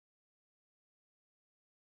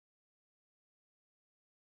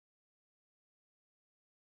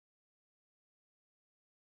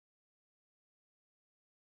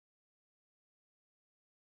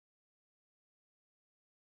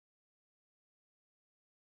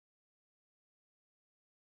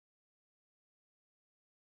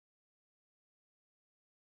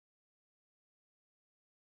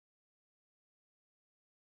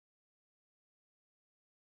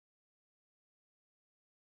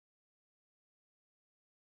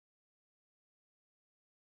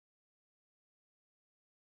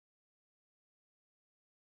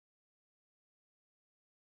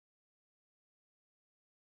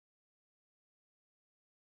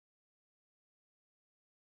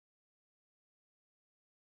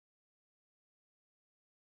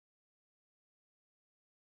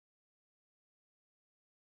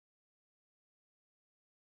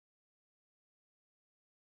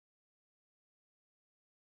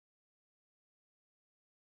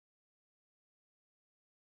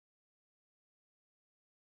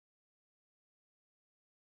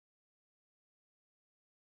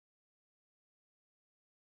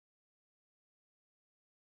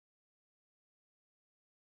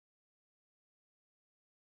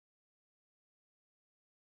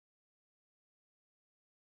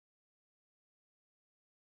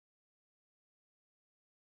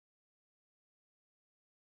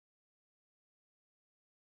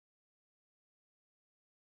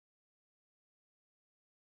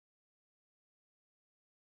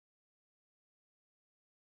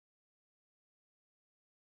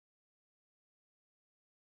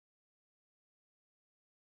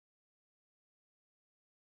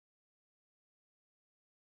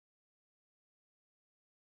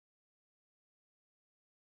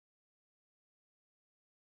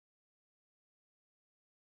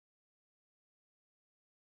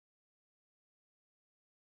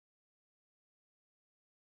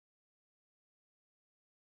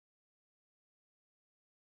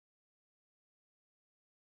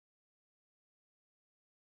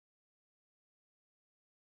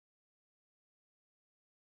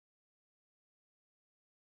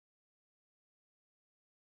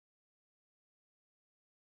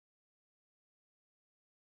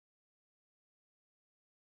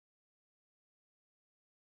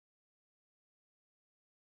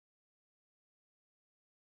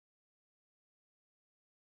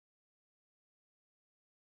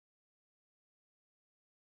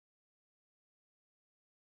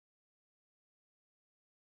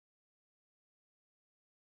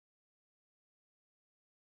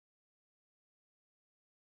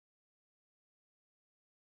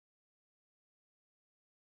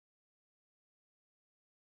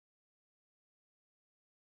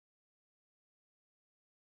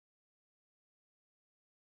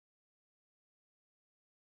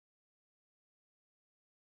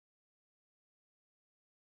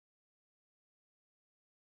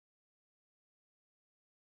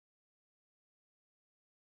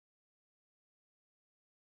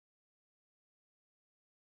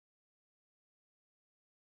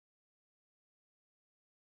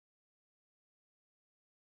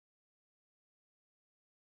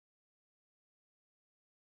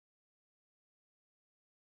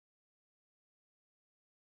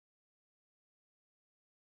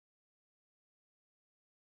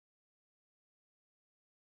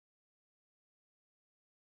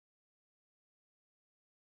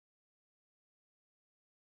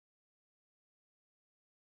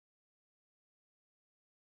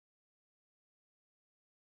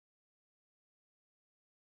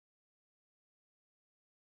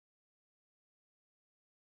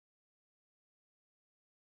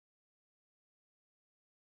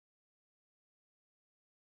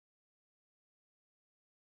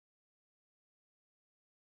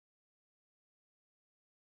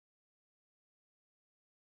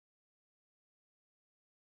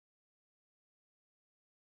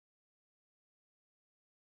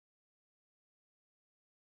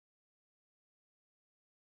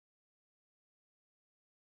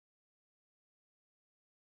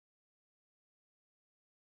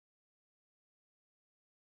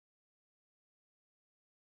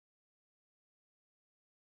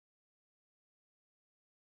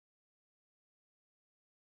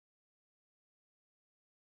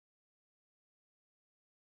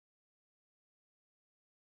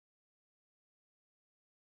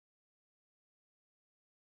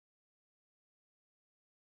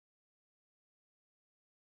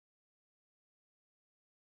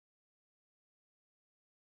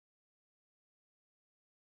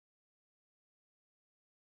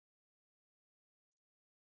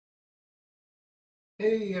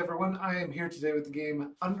Hey everyone, I am here today with the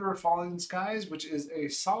game Under Falling Skies, which is a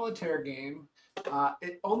solitaire game.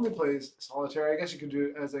 It only plays solitaire. I guess you could do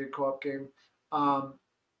it as a co-op game, um,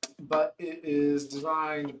 but it is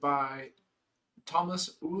designed by Tomáš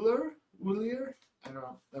Uhlíř. I don't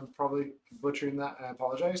know. I'm probably butchering that. I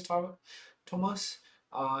apologize, Tomas.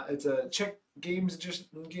 It's a Czech games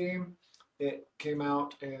game. It came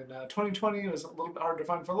out in 2020. It was a little bit hard to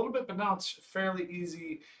find for a little bit, but now it's fairly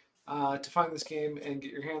easy to find this game and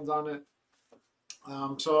get your hands on it.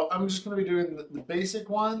 So I'm just going to be doing the basic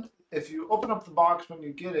one. If you open up the box when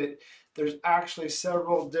you get it, there's actually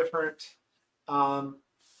several different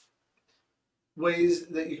ways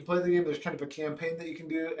that you can play the game. There's kind of a campaign that you can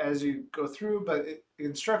do as you go through, but it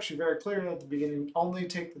instructs you very clearly at the beginning. Only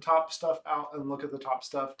take the top stuff out and look at the top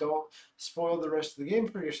stuff. Don't spoil the rest of the game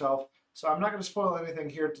for yourself. So I'm not going to spoil anything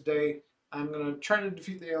here today. I'm going to try to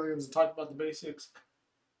defeat the aliens and talk about the basics,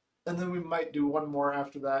 and then we might do one more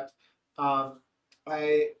after that.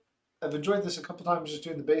 I have enjoyed this a couple times just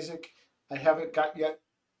doing the basic. I haven't got yet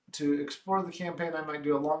to explore the campaign. I might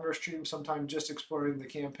do a longer stream sometime just exploring the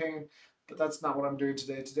campaign, but that's not what I'm doing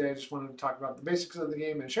today. Today I just wanted to talk about the basics of the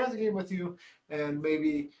game and share the game with you, and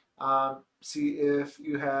maybe see if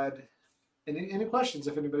you had any questions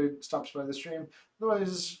if anybody stops by the stream. Otherwise,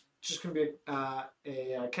 it's just going to be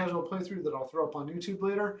a casual playthrough that I'll throw up on YouTube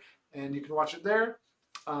later, and you can watch it there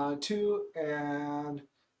too and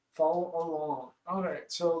follow along. All right,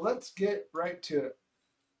 so let's get right to it.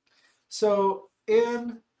 So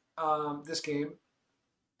in this game,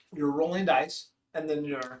 you're rolling dice, and then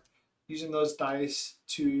you're using those dice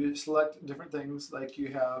to select different things. Like you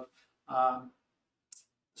have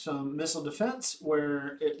some missile defense,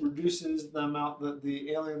 where it reduces the amount that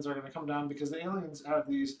the aliens are going to come down, because the aliens have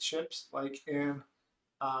these ships, like in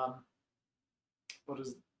what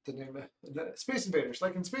is the name of the Space Invaders.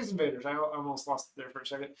 Like in Space Invaders, I almost lost it there for a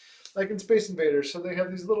second. Like in Space Invaders, so they have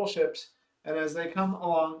these little ships, and as they come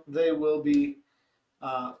along, they will be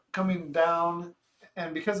coming down.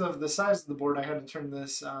 And because of the size of the board, I had to turn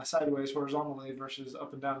this sideways horizontally versus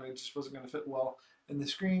up and down. It just wasn't going to fit well in the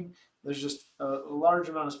screen. There's just a large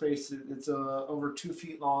amount of space. It's over 2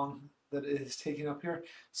 feet long that is taking up here.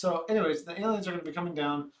 So anyways, the aliens are going to be coming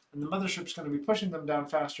down, and the mothership's going to be pushing them down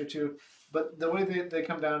faster too. But the way they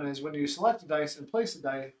come down is when you select a dice and place a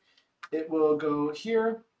die, it will go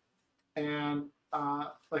here. And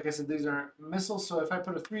like I said, these are missiles. So if I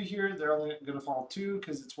put a 3 here, they're only going to fall 2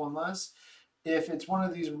 because it's 1 less. If it's one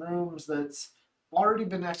of these rooms that's already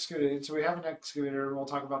been excavated, so we have an excavator, and we'll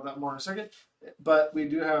talk about that more in a second, but we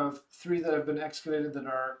do have 3 that have been excavated that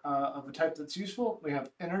are of a type that's useful. We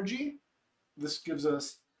have energy. This gives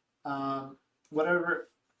us whatever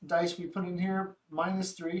dice we put in here,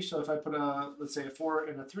 -3. So if I put let's say a 4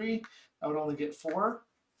 and a 3, I would only get 4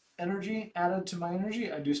 energy added to my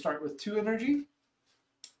energy. I do start with 2 energy.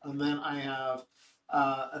 And then I have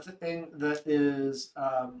a thing that is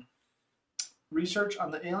research on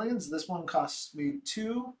the aliens. This one costs me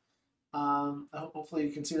 2. Hopefully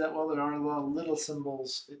you can see that well. There are a lot of little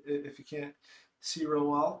symbols if you can't see real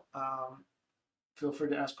well. Feel free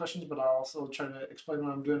to ask questions, but I'll also try to explain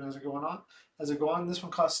what I'm doing as I go on. This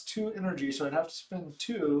one costs 2 energy, so I'd have to spend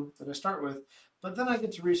 2 that I start with, but then I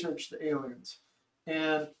get to research the aliens.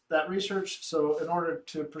 And that research, so in order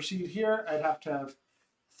to proceed here, I'd have to have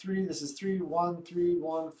 3. This is 3, 1, 3,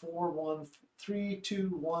 1, 4, 1, 3, 2,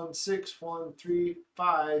 1, 6, 1, 3,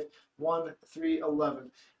 5, 1, 3,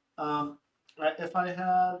 11. If I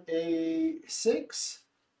had a 6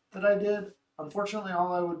 that I did, unfortunately,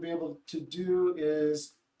 all I would be able to do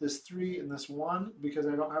is this 3 and this 1, because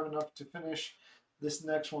I don't have enough to finish this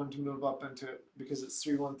next one to move up into it, because it's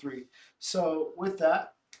 3, 1, 3. So with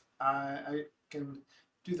that, I can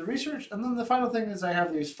do the research. And then the final thing is I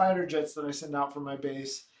have these fighter jets that I send out from my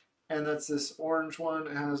base, and that's this orange one.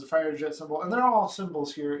 It has a fighter jet symbol, and they're all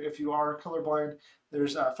symbols here. If you are colorblind,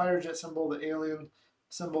 there's a fighter jet symbol, the alien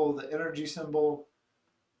symbol, the energy symbol,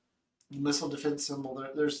 the missile defense symbol.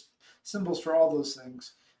 There's symbols for all those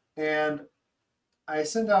things. And I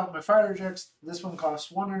send out my fighter jets. This one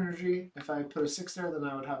costs 1 energy. If I put a 6 there, then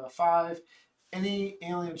I would have a 5. Any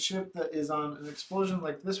alien ship that is on an explosion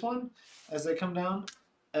like this one, as they come down,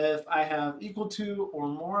 if I have equal to or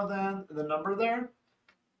more than the number there,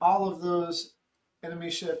 all of those enemy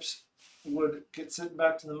ships would get sent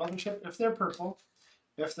back to the mothership if they're purple.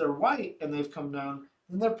 If they're white and they've come down,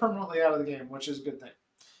 then they're permanently out of the game, which is a good thing.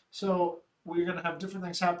 So we're going to have different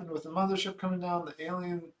things happen with the mothership coming down, the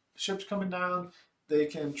alien ships coming down. They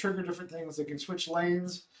can trigger different things. They can switch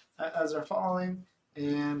lanes as they're falling.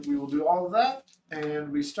 And we will do all of that,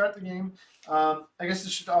 and we start the game. I guess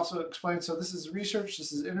this should also explain, so this is research,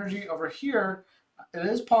 this is energy. Over here, it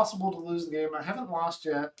is possible to lose the game. I haven't lost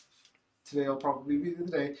yet. Today will probably be the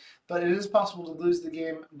day, but it is possible to lose the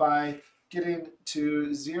game by getting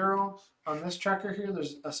to 0 on this tracker here.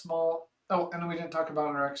 There's a small, oh, and we didn't talk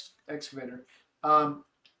about our excavator. To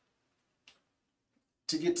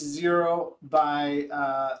get to 0 by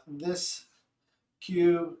this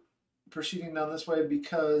cube proceeding down this way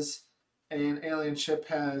because an alien ship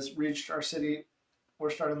has reached our city.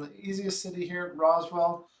 We're starting the easiest city here,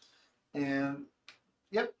 Roswell, and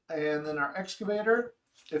yep, and then our excavator,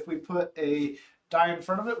 if we put a die in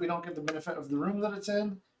front of it, we don't get the benefit of the room that it's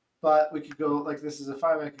in, but we could go, like this is a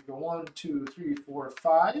 5, I could go 1, 2, 3, 4,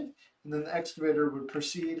 5, and then the excavator would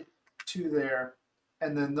proceed to there,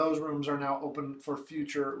 and then those rooms are now open for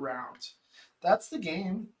future rounds. That's the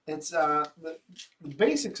game. It's the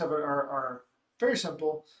basics of it are very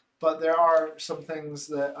simple, but there are some things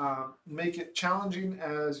that make it challenging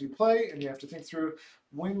as you play, and you have to think through,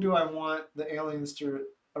 when do I want the aliens to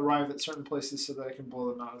arrive at certain places so that I can blow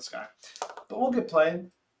them out of the sky. But we'll get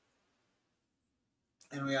playing.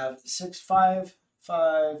 And we have 6, 5,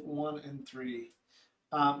 5, 1, and 3.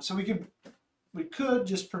 So we could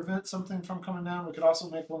just prevent something from coming down. We could also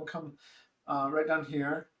make one come right down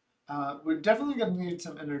here. We're definitely going to need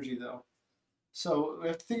some energy though. So we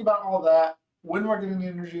have to think about all that, when we're getting the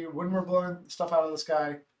energy, when we're blowing stuff out of the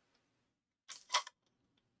sky.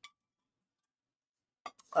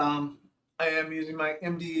 I am using my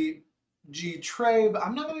MDG tray, but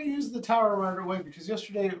I'm not going to use the tower right away because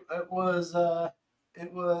yesterday it was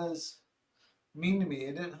mean to me.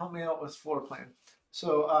 It didn't help me out with floor plan.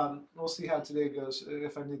 So we'll see how today goes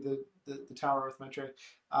if I need the tower with my tray.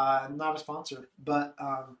 Not a sponsor, but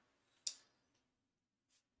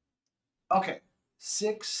okay.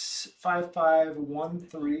 6, 5, 5, 1,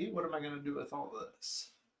 3. What am I going to do with all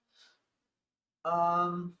this?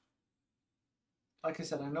 Like I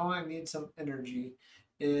said, I know I need some energy,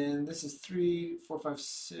 and this is 3, 4, 5,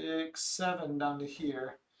 6, 7 down to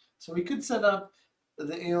here. So we could set up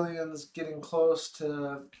the aliens getting close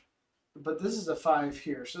to, but this is a 5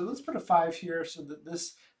 here. So let's put a 5 here so that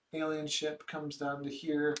this alien ship comes down to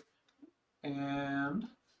here, and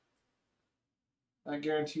that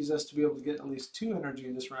guarantees us to be able to get at least 2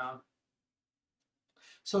 energy this round.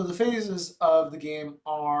 So the phases of the game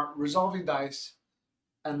are resolving dice,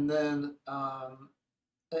 and then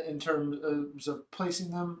in terms of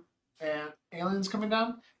placing them and aliens coming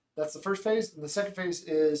down, that's the first phase. And the second phase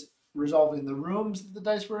is resolving the rooms that the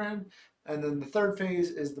dice were in. And then the third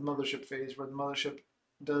phase is the mothership phase, where the mothership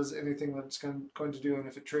does anything that's going to do, and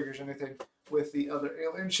if it triggers anything with the other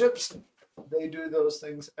alien ships, they do those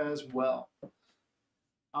things as well.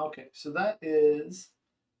 Okay, so that is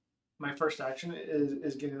my first action,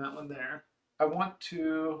 is getting that one there. I want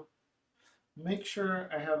to make sure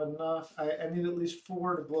I have enough. I need at least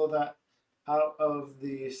 4 to blow that out of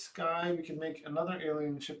the sky. We can make another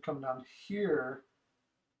alien ship come down here.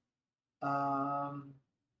 And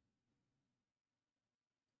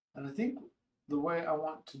I think the way I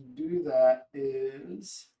want to do that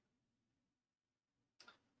is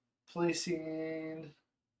placing,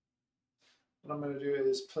 what I'm going to do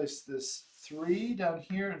is place this 3 down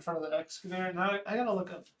here in front of the excavator. Now I got to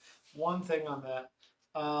look up one thing on that.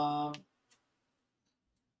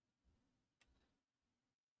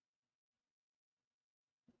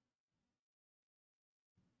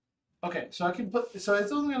 Okay, so I can put, so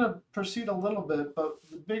it's only going to proceed a little bit, but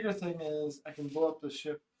the bigger thing is I can blow up the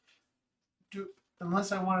ship,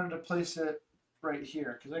 unless I wanted to place it right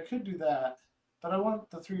here, because I could do that, but I want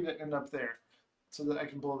the 3 to end up there so that I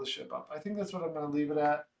can blow the ship up. I think that's what I'm going to leave it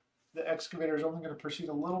at. The excavator is only going to proceed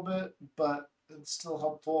a little bit, but it's still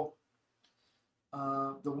helpful.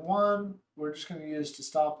 The 1 we're just going to use to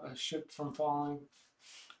stop a ship from falling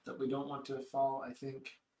that we don't want to fall, I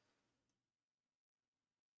think.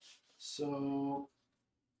 So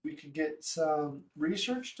we could get some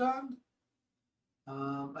research done.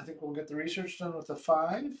 I think we'll get the research done with a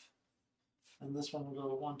 5. And this one will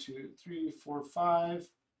go 1, 2, 3, 4, 5.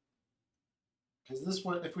 Because this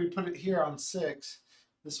one, if we put it here on 6,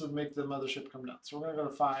 this would make the mothership come down. So we're going to go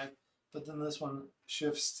to 5. But then this one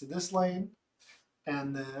shifts to this lane.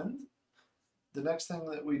 And then the next thing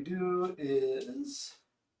that we do is,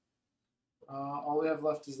 all we have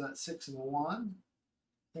left is that 6 and 1.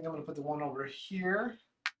 I think I'm going to put the 1 over here.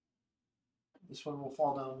 This one will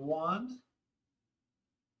fall down 1.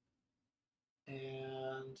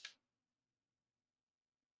 And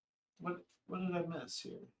what did I miss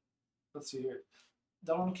here? Let's see here.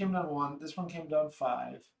 That one came down 1. This one came down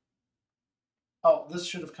 5. Oh, this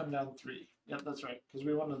should have come down 3. Yep, that's right. Because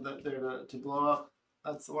we wanted that there to blow up.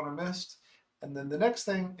 That's the one I missed. And then the next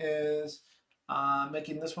thing is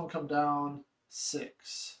making this one come down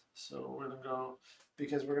 6. So we're gonna go,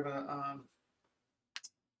 because we're gonna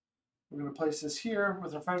place this here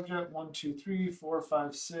with our fighter jet. 1, 2, 3, 4,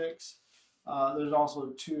 5, 6. There's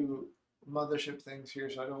also 2 mothership things here,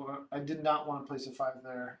 so I did not want to place a 5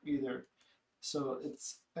 there either. So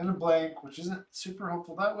it's in a blank, which isn't super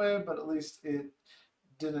helpful that way, but at least it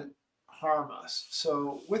didn't harm us.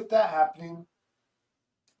 So with that happening,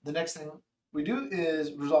 the next thing we do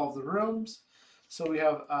is resolve the rooms. So we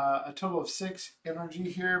have a total of 6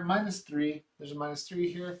 energy here, -3. There's a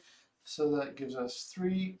 -3 here. So that gives us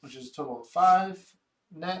 3, which is a total of 5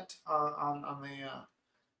 net on the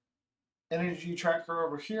energy tracker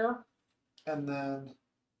over here. And then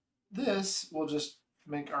this will just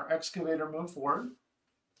make our excavator move forward.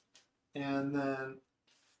 And then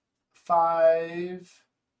 5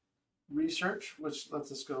 research, which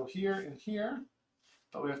lets us go here and here.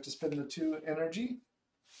 But we have to spend the 2 energy.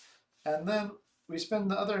 And then we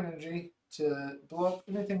spend the other energy to blow up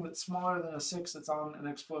anything that's smaller than a 6 that's on an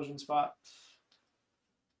explosion spot.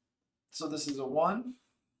 So this is a 1,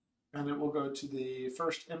 and it will go to the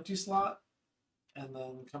first empty slot and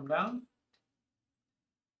then come down.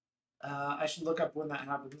 I should look up when that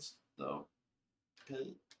happens, though,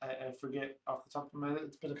 because I forget off the top of my head.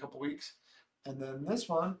 It's been a couple weeks. And then this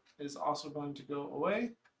one is also going to go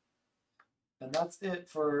away. And that's it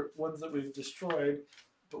for ones that we've destroyed.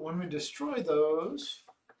 But when we destroy those,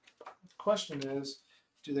 the question is,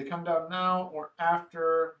 do they come down now or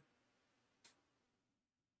after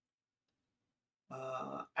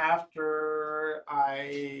after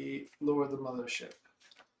I lower the mothership?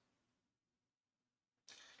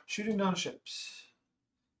 Shooting down ships.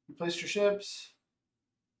 You place your ships.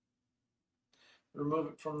 Remove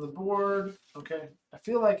it from the board. Okay. I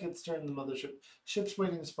feel like it's during the mothership. Ships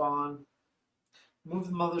waiting to spawn. Move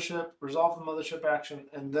the mothership. Resolve the mothership action.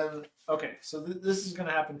 And then, okay, so this is going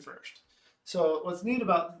to happen first. So what's neat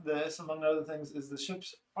about this, among other things, is the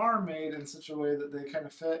ships are made in such a way that they kind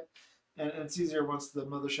of fit. And it's easier once the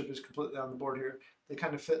mothership is completely on the board here. They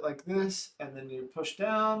kind of fit like this. And then you push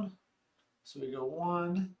down. So we go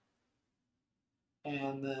 1.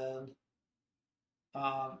 And then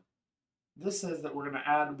this says that we're going to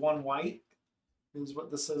add 1 white, is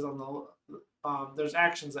what this says on the, there's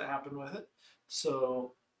actions that happen with it.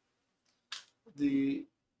 So the,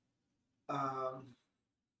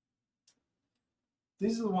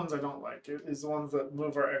 these are the ones I don't like, is the ones that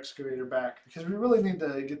move our excavator back, because we really need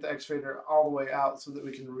to get the excavator all the way out so that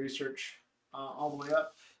we can research all the way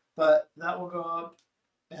up. But that will go up,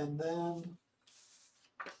 and then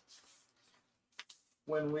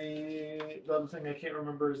when the other thing I can't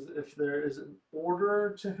remember is if there is an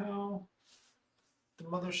order to how the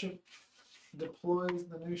mothership deploys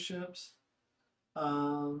the new ships.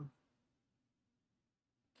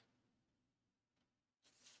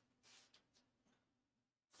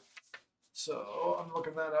 So I'm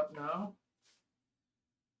looking that up now.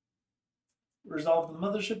 Resolve the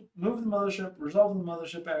mothership, move the mothership, resolve the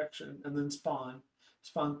mothership action, and then spawn.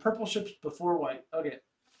 Spawn purple ships before white. Okay,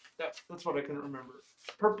 that's what I couldn't remember.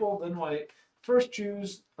 Purple, then white. First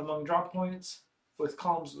choose among drop points with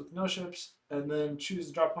columns with no ships, and then choose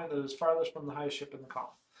the drop point that is farthest from the highest ship in the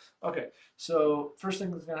column. Okay, so first thing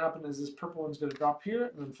that's going to happen is this purple one's going to drop here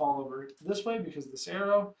and then fall over this way because of this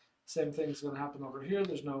arrow. Same thing's going to happen over here.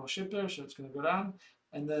 There's no ship there, so it's going to go down.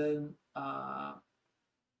 And then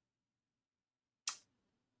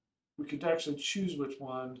we could actually choose which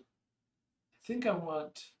one. I think I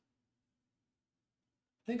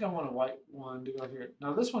want a white one to go here.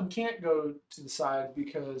 Now this one can't go to the side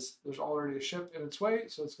because there's already a ship in its way,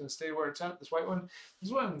 so it's going to stay where it's at. This white one.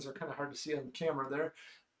 These white ones are kind of hard to see on the camera there,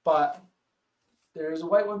 but there's a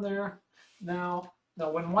white one there. Now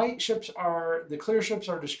when white ships are, the clear ships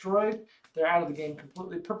are destroyed, they're out of the game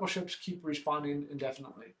completely. Purple ships keep respawning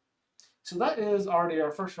indefinitely. So that is already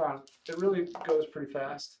our first round. It really goes pretty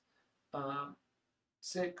fast.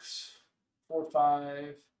 6, 4,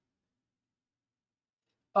 5.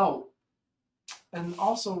 Oh, and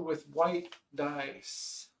also with white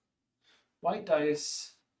dice. White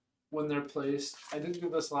dice, when they're placed, I didn't do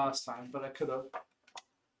this last time, but I could have.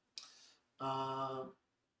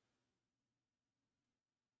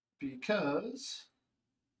 Because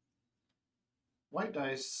white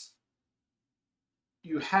dice,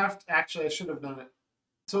 you have to, actually I should have done it.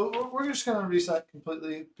 So we're just going to reset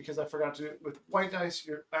completely because I forgot to. With white dice,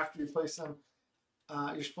 after you place them,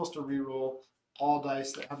 you're supposed to re-roll all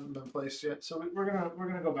dice that haven't been placed yet. So we're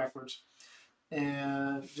gonna go backwards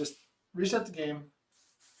and just reset the game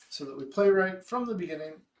so that we play right from the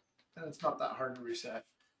beginning, and it's not that hard to reset,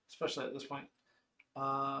 especially at this point.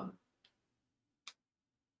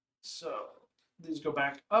 So these go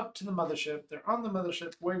back up to the mothership. They're on the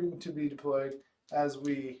mothership waiting to be deployed as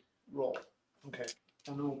we roll. Okay,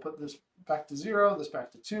 and then we'll put this back to 0, this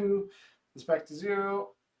back to 2, this back to 0.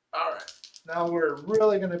 All right, now we're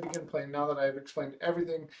really going to begin playing now that I've explained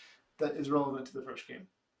everything that is relevant to the first game.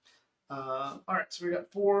 All right, so we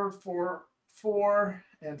got 4, 4, 4,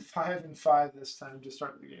 and 5 and 5 this time to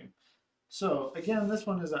start the game. So again, this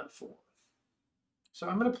one is at 4. So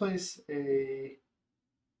I'm going to place a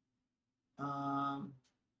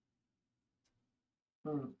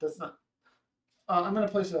that's not. I'm going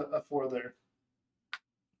to place a 4 there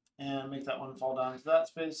and make that one fall down to that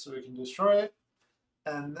space so we can destroy it.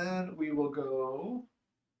 And then we will go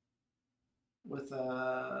with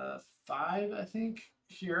a 5, I think,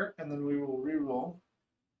 here, and then we will re-roll.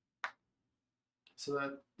 So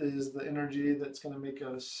that is the energy that's going to make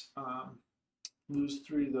us lose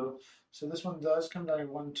 3, though. So this one does come down to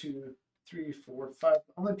 1, 2, 3, 4, 5.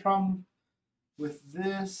 The only problem with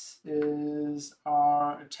this is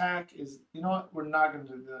our attack is, you know what, we're not going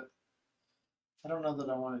to do that. I don't know that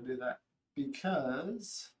I want to do that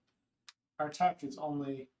because our attack is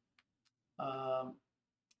only, the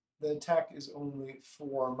attack is only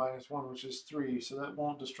 4 minus 1, which is 3, so that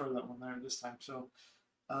won't destroy that one there this time. So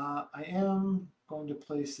I am going to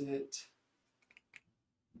place it,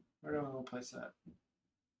 where do I want to place that?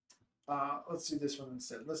 Let's do this one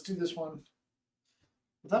instead. Let's do this one.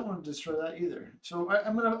 But that won't destroy that either. So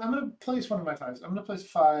I'm gonna place one of my 5s. I'm gonna place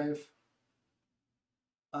 5.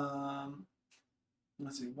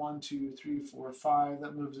 Let's see, 1, 2, 3, 4, 5.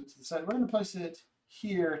 That moves it to the side. We're gonna place it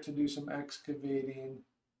here to do some excavating.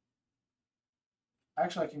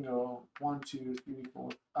 Actually, I can go 1, 2, 3, 4.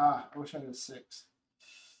 I wish I had 6.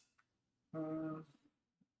 1,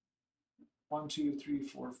 2, 3,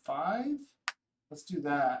 4, 5. Let's do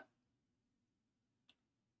that.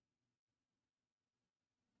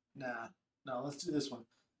 Nah, no, let's do this one.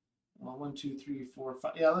 1, 2, 3, 4,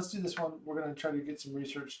 5. Yeah, let's do this one. We're going to try to get some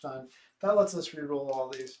research done. That lets us re-roll all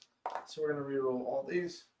these. So we're going to re-roll all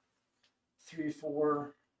these. 3,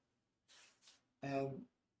 4, and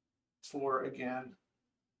 4 again.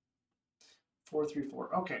 4, 3,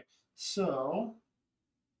 4. Okay, so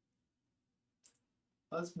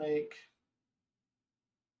let's make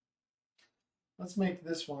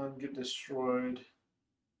this one get destroyed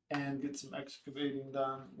and get some excavating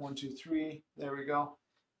done. 1, 2, 3. There we go.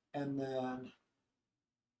 And then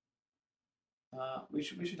we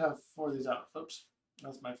should have 4 of these out. Oops,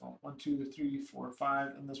 that's my fault. 1, 2, 3, 4, 5,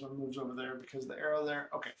 and this one moves over there because the arrow there.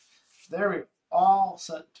 Okay, there we go. All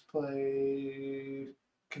set to play.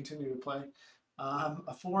 Continue to play.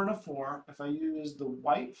 A 4 and a 4. If I use the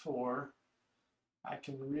white 4, I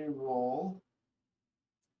can re-roll.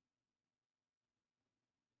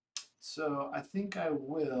 So I think I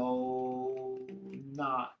will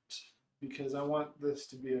not, because I want this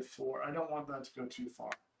to be a 4. I don't want that to go too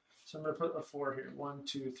far. So I'm going to put a 4 here. 1,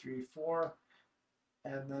 2, 3, 4.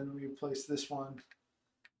 And then we place this one.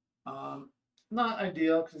 Not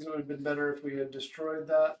ideal, because it would have been better if we had destroyed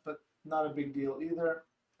that, but not a big deal either.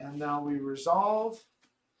 And now we resolve.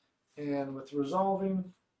 And with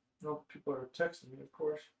resolving, no, people are texting me, of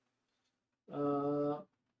course.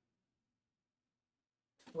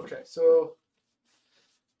 Okay, so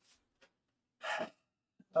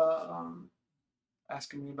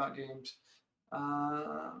asking me about games.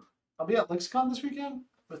 I'll be at Lexicon this weekend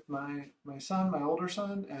with my son, my older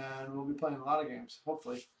son, and we'll be playing a lot of games,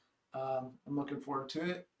 hopefully. I'm looking forward to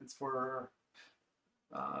it. It's for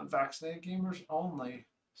vaccinated gamers only,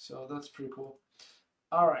 so that's pretty cool.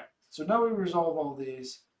 All right, so now we resolve all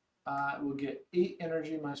these. We'll get 8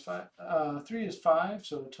 energy minus 5. 3 is 5,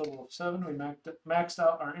 so a total of 7. We maxed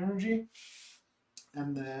out our energy.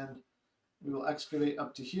 And then we will excavate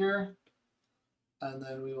up to here. And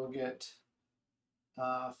then we will get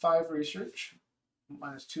 5 research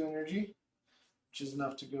minus 2 energy, which is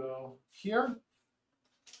enough to go here.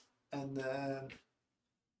 And then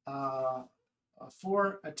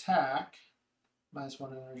 4 attack minus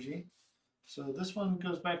 1 energy. So this one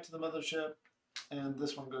goes back to the mothership. And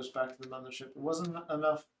this one goes back to the mothership. It wasn't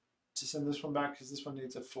enough to send this one back because this one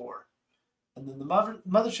needs a 4. And then the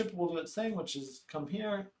mothership will do its thing, which is come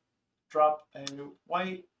here, drop a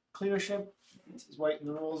white clear ship. It's white in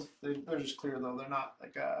the rules. They're just clear, though. They're not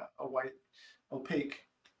like a white opaque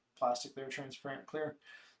plastic. They're transparent clear.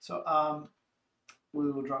 So we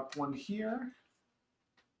will drop 1 here.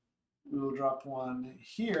 We will drop 1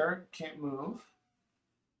 here. Can't move.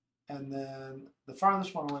 And then the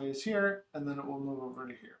farthest one away is here, and then it will move over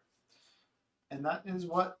to here. And that is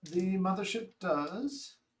what the mothership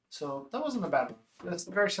does. So that wasn't a bad one. That's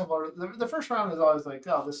very similar. The first round is always like,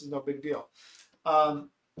 oh, this is no big deal.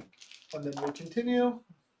 And then we continue.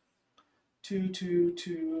 2, 2,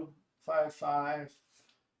 2, 5, 5.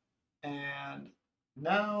 And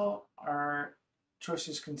now our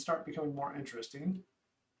choices can start becoming more interesting.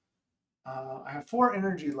 I have 4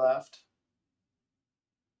 energy left.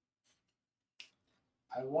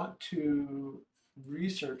 I want to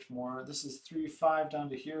research more. This is 3, 5 down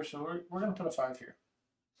to here, so we're going to put a 5 here.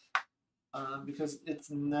 Because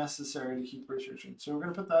it's necessary to keep researching. So we're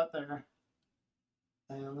going to put that there.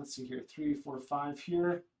 And let's see here, 3, 4, 5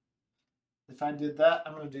 here. If I did that,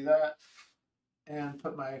 I'm going to do that and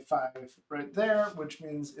put my 5 right there, which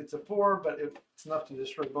means it's a 4, but it's enough to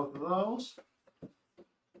destroy both of those.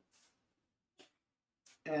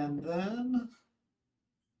 And then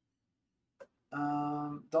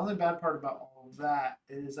the only bad part about all of that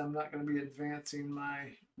is I'm not going to be advancing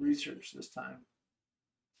my research this time,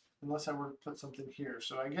 unless I were to put something here.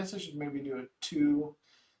 So I guess I should maybe do a 2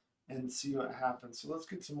 and see what happens. So let's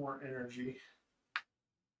get some more energy.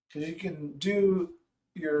 Because you can do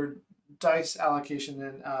your dice allocation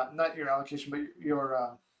and not your allocation, but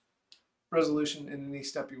your resolution in any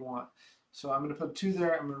step you want. So I'm going to put 2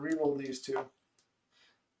 there. I'm going to re-roll these 2.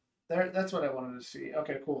 There, that's what I wanted to see.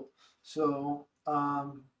 Okay, cool. So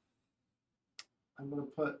I'm going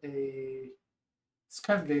to put it's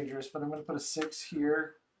kind of dangerous, but I'm going to put a 6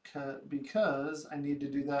 here because I need to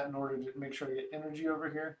do that in order to make sure I get energy over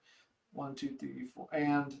here. 1, 2, 3, 4,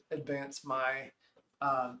 and advance my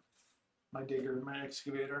my digger, my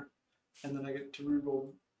excavator, and then I get to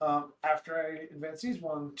reroll after I advance these.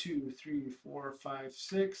 1, 2, 3, 4, 5,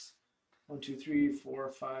 6. 1, 2, 3,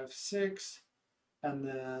 4, 5, 6, and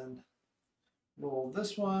then roll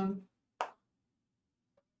this one.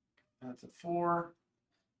 That's a 4.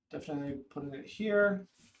 Definitely putting it here.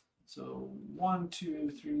 So 1, 2,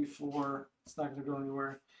 3, 4. It's not going to go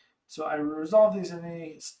anywhere. So I resolve these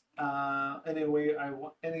any way I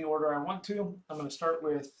want, any order I want to. I'm going to start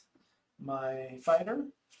with my fighter.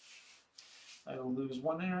 I will lose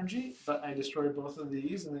 1 energy, but I destroy both of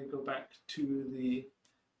these and they go back to the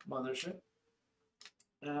mothership.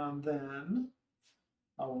 And then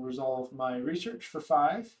I will resolve my research for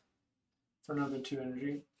 5 for another 2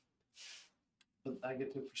 energy. But I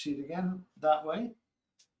get to proceed again that way.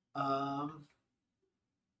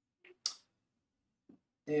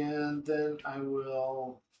 And then I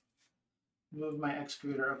will move my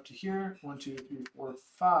excavator up to here. 1, 2, 3, 4,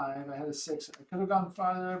 5. I had a 6. I could have gone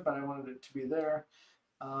farther, but I wanted it to be there.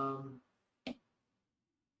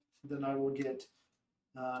 Then I will get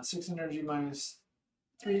 6 energy minus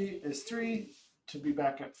 3 is 3 to be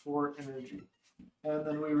back at 4 energy. And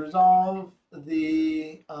then we resolve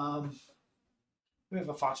the we have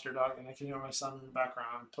a foster dog, and I can hear my son in the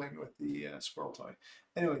background playing with the squirrel toy.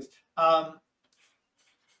 Anyways,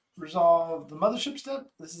 resolve the mothership step.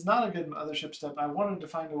 This is not a good mothership step. I wanted to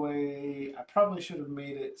find a way. I probably should have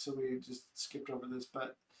made it so we just skipped over this,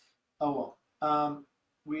 but oh well.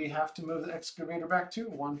 We have to move the excavator back to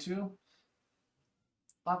 1, 2.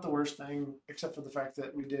 Not the worst thing, except for the fact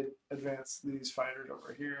that we did advance these fighters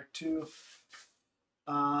over here too.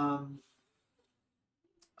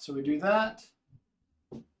 So we do that.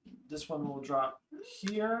 This one will drop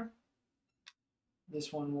here.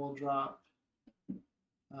 This one will drop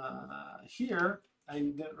here. I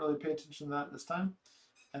didn't really pay attention to that this time.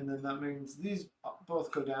 And then that means these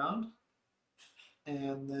both go down.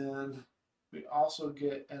 And then we also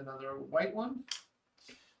get another white one,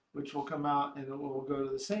 which will come out and it will go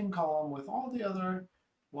to the same column with all the other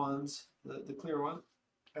ones, the clear one,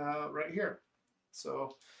 right here.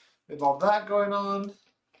 So we have all that going on.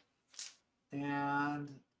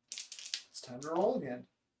 And it's time to roll again.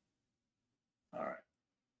 All right.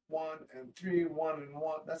 1 and 3, 1 and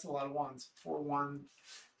 1. That's a lot of 1s. 4, 1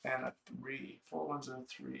 and a 3. 4 1s and a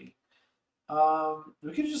 3.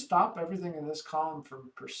 We could just stop everything in this column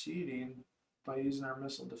from proceeding by using our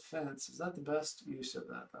missile defense. Is that the best use of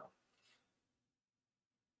that, though?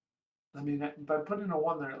 I mean, by putting a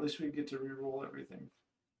 1 there, at least we get to re-roll everything.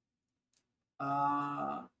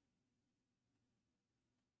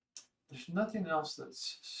 There's nothing else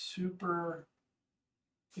that's super...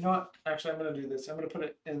 You know what? Actually, I'm going to do this. I'm going to put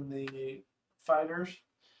it in the fighters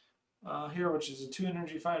here, which is a 2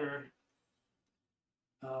 energy fighter.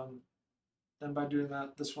 And by doing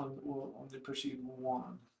that, this one will only proceed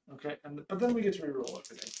 1. Okay, but then we get to reroll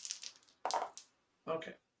everything.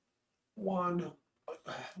 Okay, 1.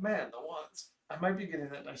 Man, the 1s. I might be getting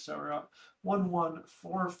that dice tower out. 1, 1,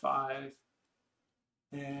 4, 5.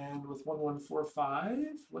 And with 1, 1, 4, 5,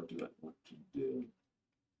 what to do?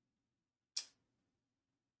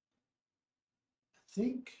 I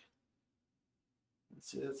think, let's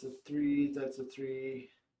see, that's a 3, that's a 3,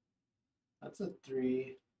 that's a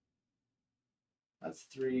 3. That's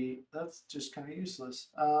 3. That's just kind of useless.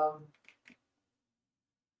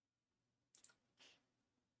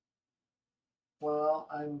 Well,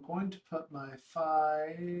 I'm going to put my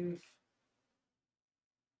 5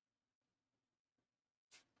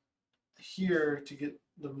 here to get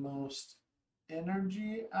the most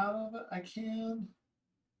energy out of it I can,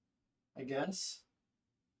 I guess.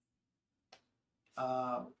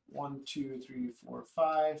 1, 2, 3, 4,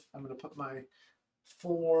 5. I'm going to put my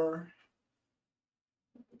 4.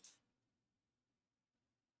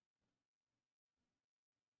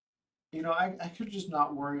 You know, I could just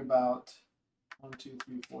not worry about 1, 2,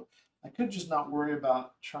 3, 4. I could just not worry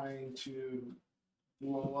about trying to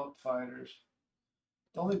blow up fighters.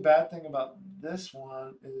 The only bad thing about this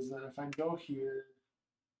one is that if I go here,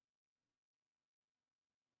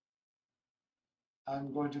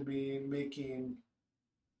 I'm going to be making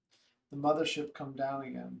the mothership come down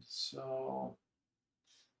again. So,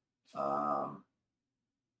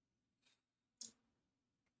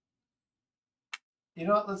 you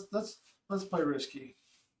know what? Let's play risky.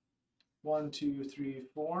 1, 2, 3,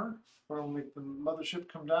 4. We'll make the mothership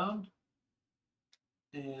come down,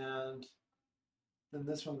 and then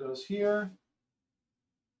this one goes here,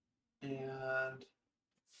 and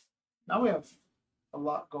now we have a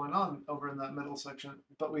lot going on over in that middle section,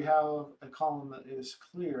 but we have a column that is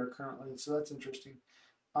clear currently, so that's interesting.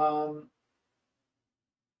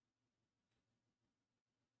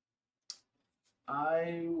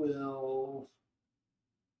 I will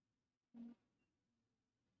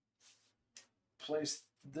place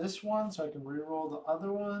this one so I can reroll the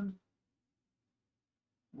other one.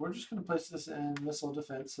 We're just going to place this in missile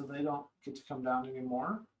defense so they don't get to come down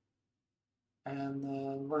anymore. And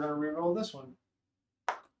then we're going to reroll this one.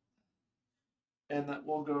 And that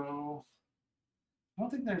will go. I don't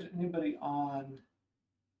think there's anybody on.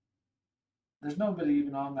 There's nobody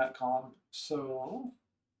even on that column. So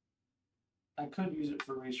I could use it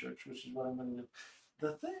for research, which is what I'm going to do.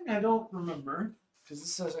 The thing I don't remember, because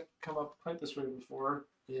this hasn't come up quite this way before,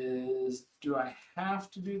 is do I have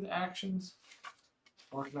to do the actions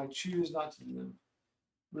or can I choose not to do them?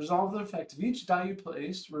 Resolve the effect of each die you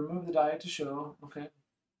placed, remove the die to show. Okay.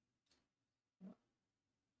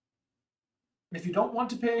 If you don't want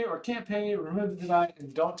to pay or can't pay, remove the die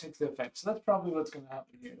and don't take the effect. So that's probably what's going to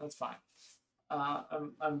happen here. That's fine.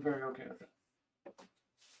 I'm very okay with that.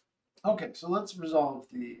 Okay, so let's resolve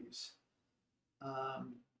these.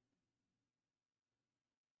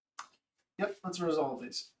 Yep, let's resolve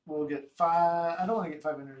these. We'll get 5. I don't want to get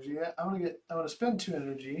 5 energy yet. I want to spend 2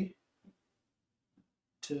 energy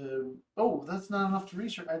to. Oh, that's not enough to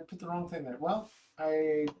research. I put the wrong thing there. Well,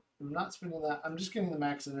 I am not spending that. I'm just getting the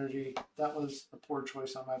max energy. That was a poor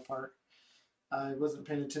choice on my part. I wasn't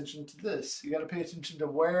paying attention to this. You got to pay attention to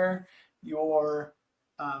where your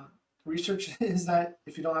research is that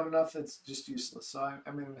if you don't have enough, it's just useless. So I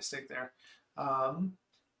made a mistake there.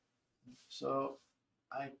 So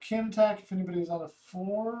I can attack if anybody's on a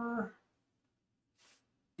 4.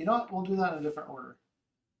 You know what? We'll do that in a different order.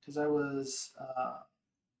 Because I was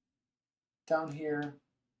down here.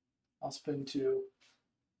 I'll spend 2.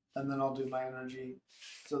 And then I'll do my energy.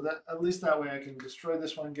 So that at least that way I can destroy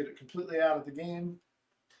this one, get it completely out of the game.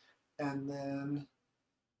 And then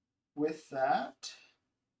with that.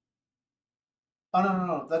 Oh,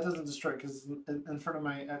 no. That doesn't destroy because it's in front of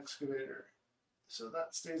my excavator. So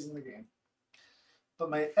that stays in the game. But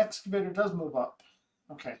my excavator does move up.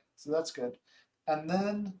 Okay, so that's good. And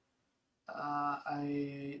then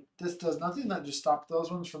this does nothing. That just stopped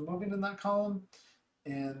those ones from moving in that column.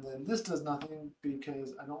 And then this does nothing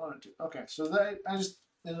because I don't want it to. Okay, so I just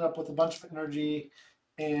ended up with a bunch of energy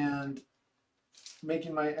and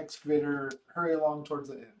making my excavator hurry along towards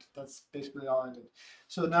the end. That's basically all I did.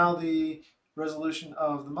 So now the resolution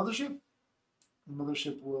of the mothership. The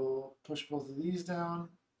mothership will push both of these down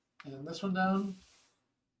and this one down.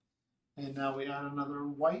 And now we add another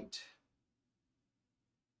white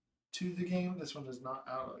to the game. This one is not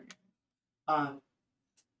out of the game.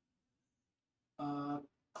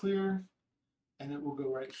 Clear, and it will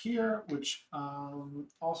go right here, which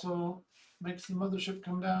also makes the mothership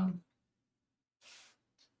come down.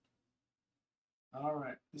 All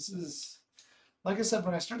right, this is, like I said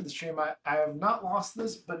when I started the stream, I have not lost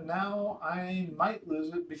this, but now I might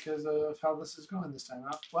lose it because of how this is going this time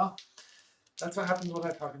out. Well, that's what happens when I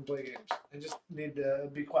talk and play games. I just need to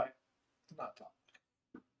be quiet and not talk.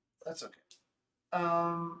 That's okay.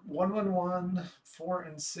 1, 1, 1, 4,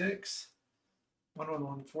 and 6. 1, 1,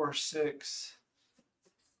 1, 4, 6.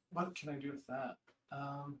 What can I do with that?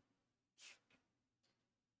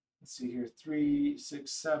 Let's see here. 3,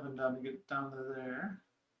 6, 7 down to get down to there.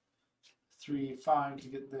 3, 5 to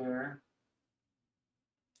get there.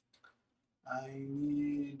 I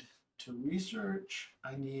need to research.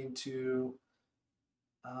 I need to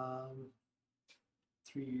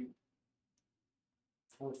 3,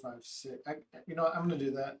 4, 5, 6. You know what? I'm going to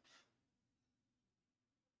do that.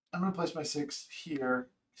 I'm going to place my 6 here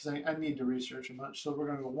because I need to research a bunch. So we're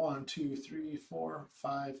going to go 1, 2, 3, 4,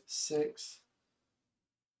 5, 6.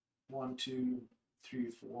 1, 2, 3,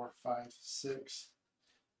 4, 5, 6.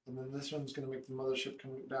 And then this one's going to make the mothership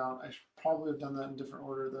come down. I should probably have done that in different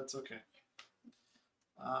order. That's okay.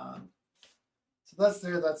 So that's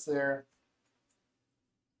there. That's there.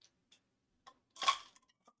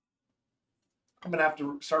 I'm going to have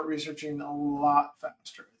to start researching a lot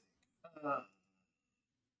faster.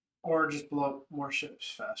 Or just blow up more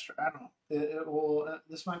ships faster. I don't know. It will.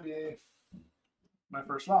 This might be my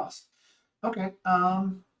first loss. Okay.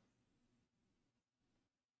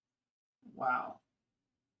 Wow.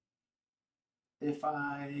 If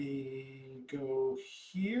I go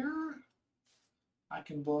here, I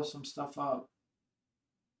can blow some stuff up.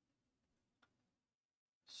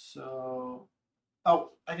 So,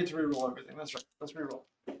 oh, I get to reroll everything. That's right. Let's reroll.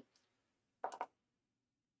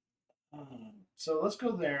 So let's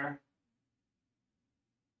go there.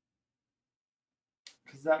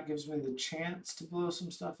 Because that gives me the chance to blow some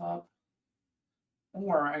stuff up.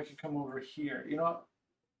 Or I could come over here. You know what?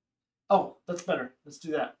 Oh, that's better. Let's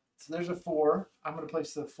do that. So there's a 4. I'm going to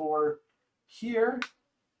place the 4 here.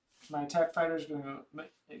 My attack fighter is going to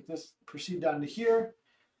make this proceed down to here.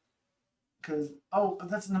 Because, oh, but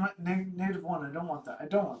that's -1. I don't want that. I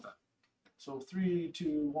don't want that. So 3,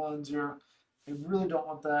 2, 1, 0. I really don't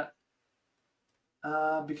want that.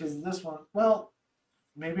 Because this one, well,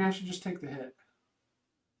 maybe I should just take the hit.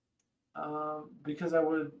 Because I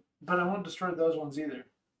would, but I won't destroy those ones either.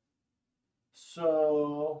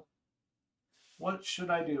 So, what should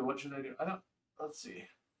I do? What should I do? I don't, let's see.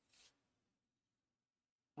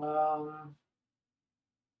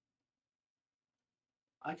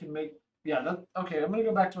 I can make, yeah, that, okay, I'm going to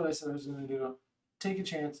go back to what I said I was going to do. Take a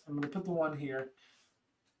chance. I'm going to put the 1 here.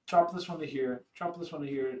 Chop this one to here. Chop this one to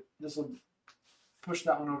here. This will push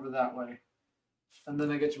that one over that way. And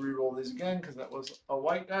then I get to re-roll these again because that was a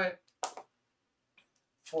white die.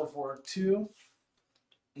 4, 4, 2.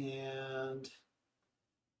 And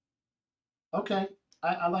okay,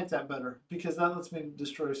 I like that better because that lets me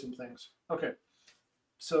destroy some things. Okay,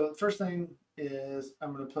 so the first thing is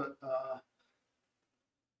I'm going to put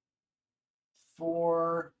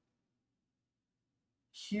 4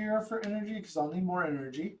 here for energy because I'll need more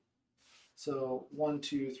energy. So 1,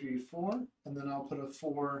 2, 3, 4, and then I'll put a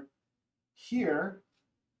 4 here.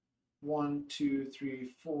 1, 2,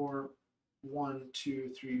 3, 4. 1, 2,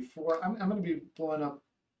 3, 4. I'm going to be blowing up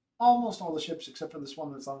almost all the ships except for this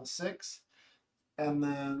one that's on the 6. And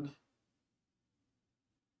then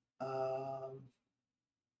the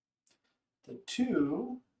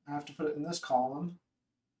 2, I have to put it in this column.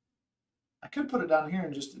 I could put it down here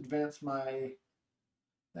and just advance my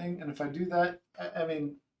thing. And if I do that, I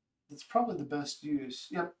mean, it's probably the best use.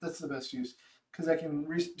 Yep, that's the best use. Because I can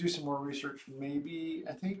do some more research, maybe,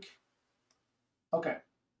 I think. Okay.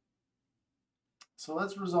 So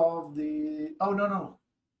let's resolve the, oh, no.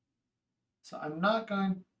 So I'm not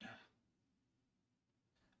going,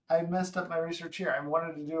 I messed up my research here. I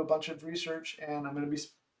wanted to do a bunch of research and I'm going to be,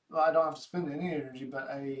 well, I don't have to spend any energy, but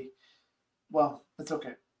well, it's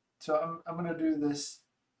okay. So I'm going to do this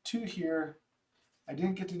 2 here. I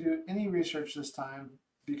didn't get to do any research this time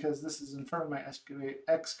because this is in front of my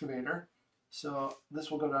excavator. So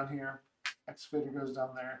this will go down here. Excavator goes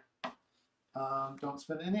down there. Don't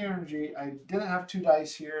spend any energy. I didn't have 2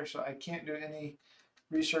 dice here, so I can't do any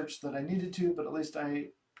research that I needed to, but at least I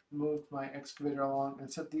moved my excavator along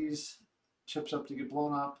and set these ships up to get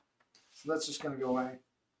blown up. So that's just going to go away.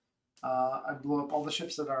 I blew up all the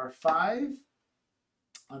ships that are 5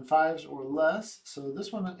 on 5s or less. So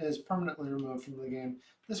this one is permanently removed from the game.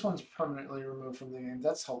 This one's permanently removed from the game.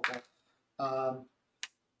 That's helpful.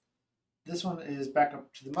 This one is back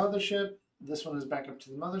up to the mothership. This one is back up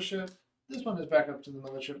to the mothership. This one is back up to the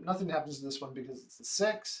mothership. Nothing happens to this one because it's a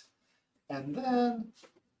 6. And then,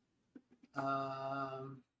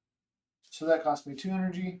 so that cost me 2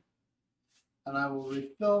 energy. And I will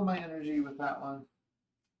refill my energy with that one.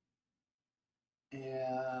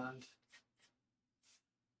 And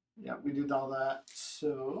yeah, we did all that.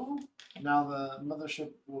 So now the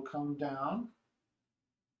mothership will come down.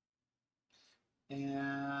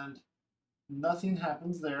 And nothing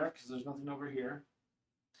happens there because there's nothing over here.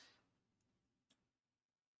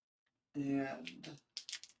 And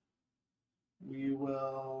we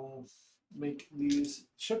will make these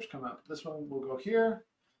ships come out. This one will go here.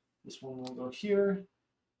 This one will go here.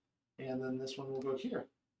 And then this one will go here.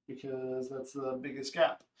 because that's the biggest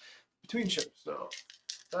gap between ships. So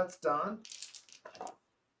that's done.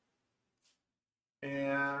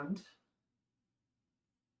 And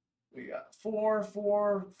we got 4,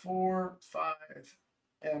 4, 4, 5,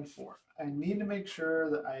 and 4. I need to make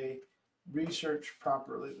sure that I research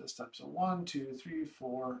properly this time. So 1, 2, 3,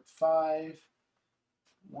 4, 5.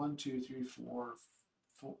 1, 2, 3, 4,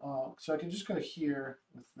 4. Oh, so I can just go here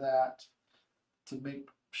with that to make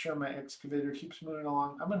sure my excavator keeps moving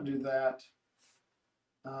along. I'm going to do that.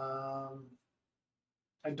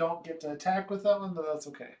 I don't get to attack with that one, but that's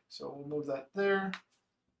okay. So we'll move that there.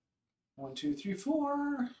 1, 2, 3,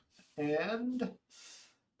 4. And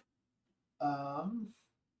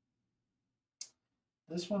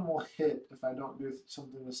this one will hit if I don't do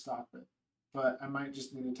something to stop it. But I might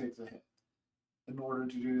just need to take the hit in order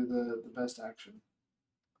to do the best action.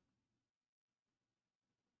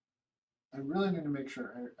 I really need to make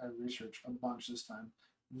sure I research a bunch this time.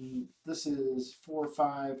 This is 4,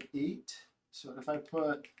 5, 8. So if I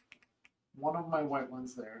put one of my white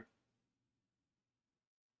ones there,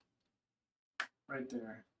 right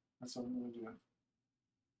there, that's what I'm going to do.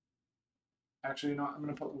 Actually, you know what? I'm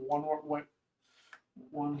going to put one more white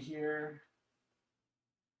one here.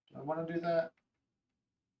 Do I want to do that?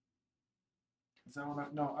 Is that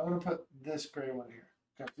what no, I'm going to put this gray one here.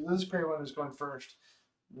 Okay, so this gray one is going first.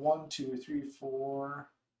 1, 2, 3, 4.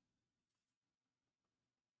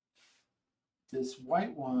 This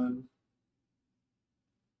white one,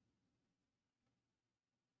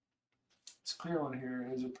 this clear one here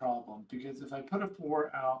is a problem because if I put a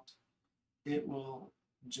 4 out, it will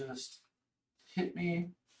just hit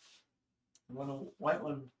me. And when a white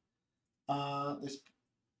one,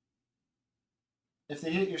 if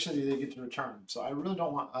they hit your city, they get to return. So I really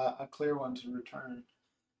don't want a clear one to return.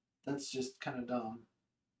 That's just kind of dumb.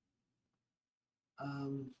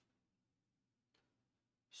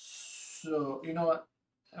 So you know what?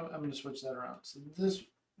 I'm going to switch that around. So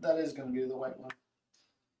that is going to be the white one.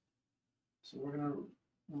 So we're going to,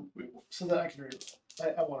 so that I can read.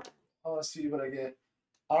 I want to see what I get.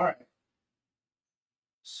 All right.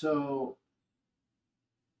 So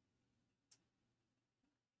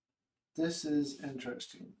this is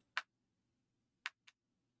interesting.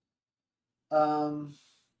 Oh,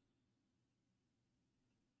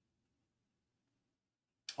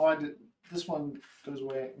 I did. This one goes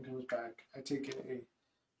away and comes back. I take a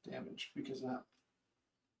damage because of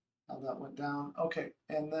how that went down. Okay,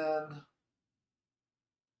 and then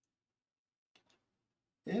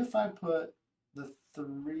if I put the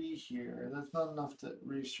 3 here, that's not enough to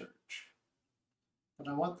research. But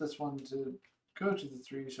I want this one to go to the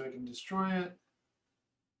 3 so I can destroy it.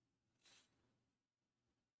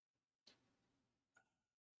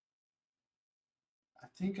 I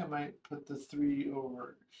think I might put the 3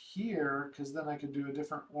 over here because then I could do a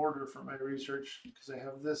different order for my research because I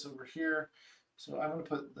have this over here. So I'm going to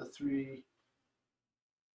put the 3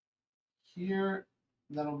 here.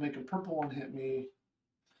 That'll make a purple one hit me.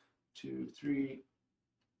 2, 3,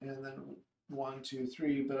 and then 1, 2,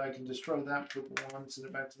 3. But I can destroy that purple one, send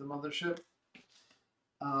it back to the mothership.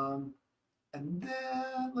 And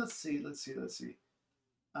then let's see.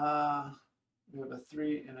 We have a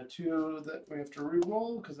 3 and a 2 that we have to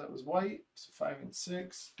re-roll because that was white. So 5 and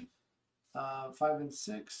 6. 5 and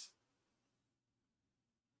 6.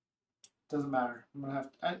 Doesn't matter. I'm gonna have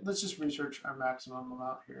to, let's just research our maximum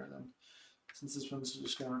amount here then. Since this one's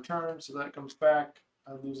just gonna return, so that comes back.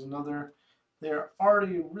 I lose another. They're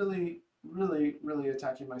already really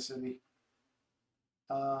attacking my city.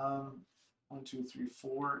 1, 2, 3,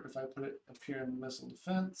 4. If I put it up here in the missile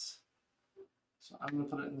defense. So I'm going to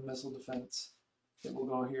put it in the missile defense. It will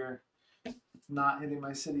go here. It's not hitting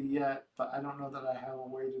my city yet, but I don't know that I have a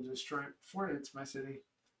way to destroy it before it hits my city.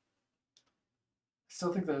 I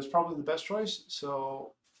still think that is probably the best choice.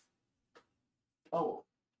 So, oh,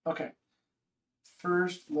 okay.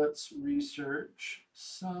 First, let's research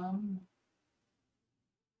some.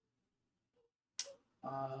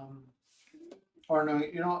 Or no,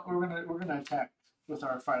 you know what? We're gonna attack with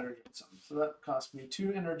our fighter get some. So that cost me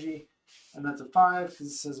 2 energy. And that's a 5 because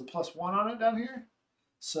it says a +1 on it down here.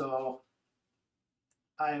 So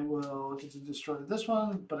I will get to destroy this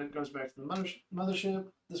one, but it goes back to the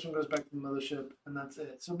mothership. This one goes back to the mothership, and that's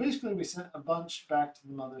it. So basically we sent a bunch back to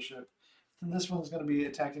the mothership. And this one's going to be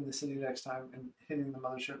attacking the city next time and hitting the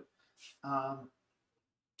mothership. I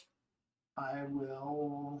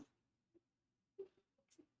will...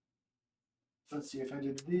 Let's see, if I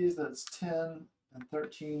did these, that's 10 and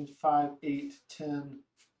 13, 5, 8, 10...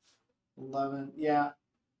 11. Yeah,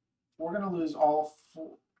 we're going to lose all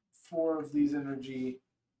four of these energy.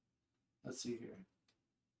 Let's see here.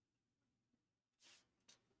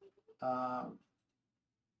 So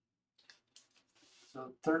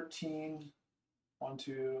 13, 1,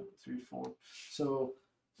 2, 3, 4. So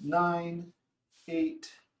 9,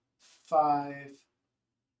 8, 5,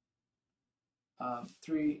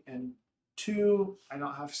 3, and 2. I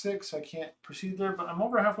don't have 6, so I can't proceed there, but I'm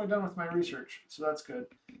over halfway done with my research, so that's good.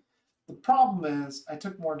 The problem is I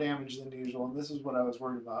took more damage than usual, and this is what I was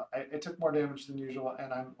worried about. I took more damage than usual,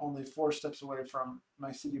 and I'm only 4 steps away from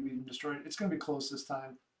my city being destroyed. It's going to be close this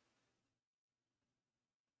time.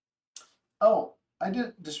 Oh, I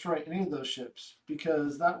didn't destroy any of those ships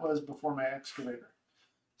because that was before my excavator.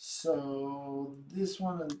 So this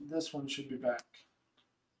one and this one should be back.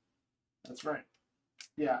 That's right.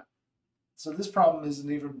 Yeah. So this problem is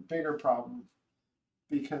an even bigger problem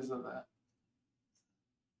because of that.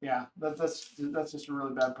 Yeah, that's just a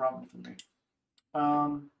really bad problem for me.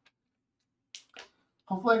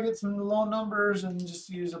 Hopefully I get some low numbers and just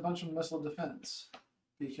use a bunch of missile defense.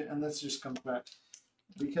 And this just comes back.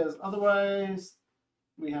 Because otherwise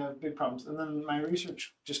we have big problems. And then my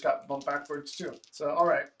research just got bumped backwards too. So all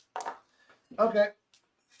right. Okay.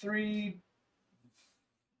 3,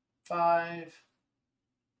 5.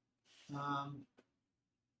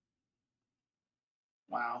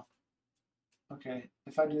 Wow. Okay,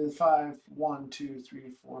 if I do the 5, 1, 2,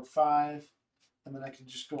 3, 4, 5, and then I can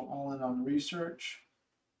just go all in on research.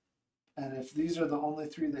 And if these are the only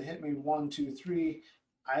 3 that hit me, 1, 2, 3,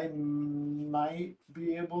 I might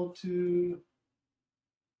be able to.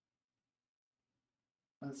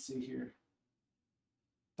 Let's see here.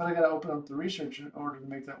 But I got to open up the research in order to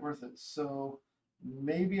make that worth it. So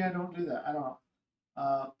maybe I don't do that. I don't know.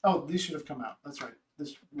 Oh, these should have come out. That's right.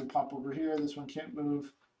 This will pop over here. This one can't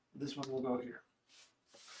move. This one will go here.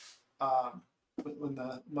 When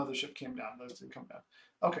the mothership came down, those did come down.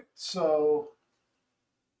 Okay, so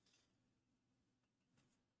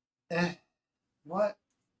what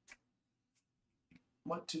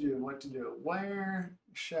to do? What to do? Where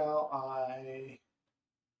shall I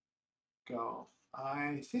go?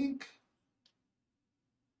 I think,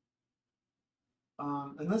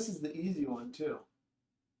 and this is the easy one too.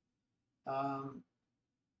 I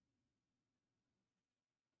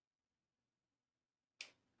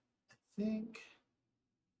think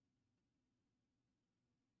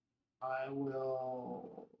I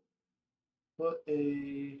will put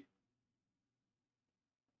a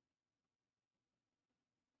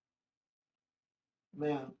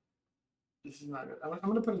man. This is not good. I'm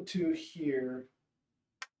going to put a 2 here.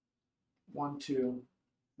 1, 2,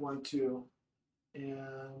 1, 2,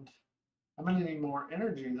 and I'm going to need more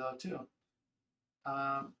energy though too.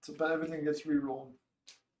 So, but everything gets re-rolled.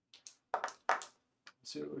 Let's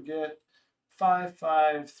see what we get. 5,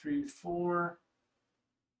 5, 3, 4.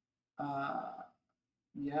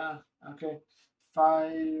 Yeah, okay.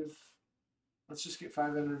 5. Let's just get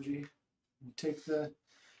 5 energy. Take the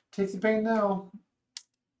pain now.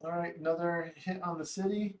 All right, another hit on the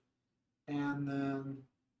city, and then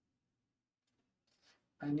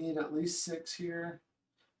I need at least 6 here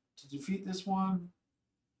to defeat this one.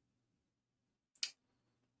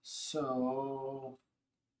 So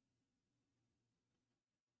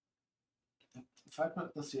if I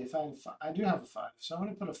put, let's see, if I have, I do have a 5, so I'm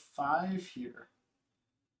going to put a 5 here.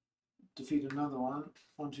 Defeat another one.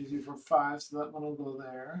 1, 2, 3, 4, 5. So that one will go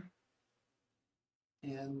there.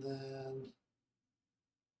 And then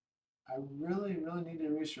I really need to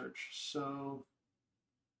research. So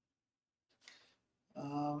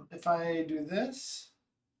if I do this,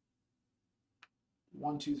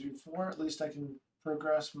 1, 2, 3, 4, at least I can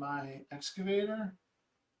progress my excavator.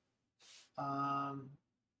 And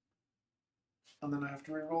then I have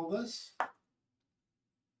to re-roll this.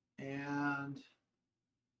 And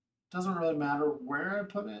it doesn't really matter where I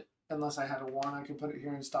put it, unless I had a 1, I could put it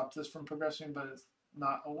here and stop this from progressing, but it's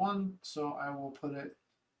not a 1, so I will put it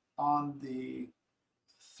on the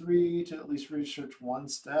 3 to at least research 1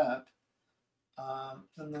 step.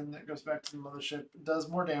 And then it goes back to the mothership. It does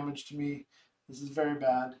more damage to me. This is very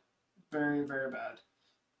bad. Very bad.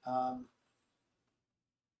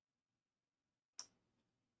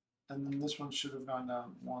 And then this one should have gone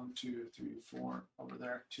down 1, 2, 3, 4 over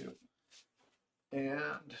there too.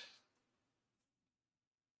 And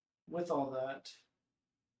with all that,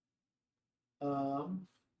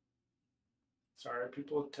 sorry,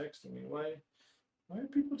 people are texting me. Why are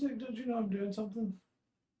people texting? Don't you know I'm doing something?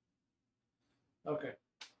 Okay.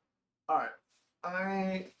 All right.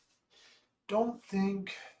 I don't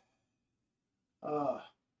think.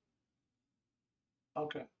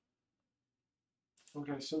 Okay.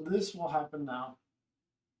 Okay. So this will happen now.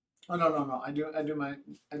 Oh no. I do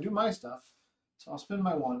my stuff. So I'll spend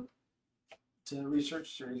my 1 to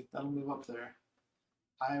research 3. That'll move up there.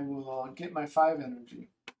 I will get my 5 energy.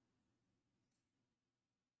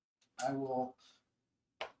 I will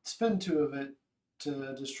spend 2 of it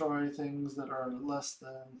to destroy things that are less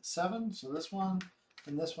than 7. So this one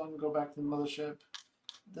and this one go back to the mothership.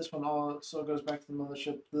 This one also goes back to the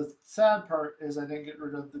mothership. The sad part is I didn't get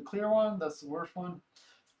rid of the clear one. That's the worst one.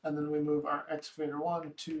 And then we move our excavator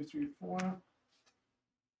 1, 2, 3, 4.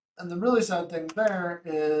 And the really sad thing there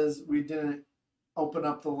is we didn't open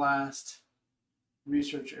up the last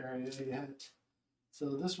research area yet.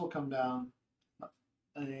 So this will come down.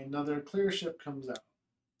 Another clear ship comes out.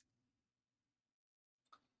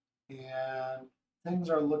 And things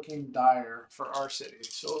are looking dire for our city,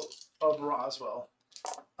 so of Roswell,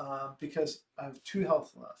 because I have 2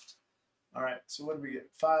 health left. All right, so what do we get?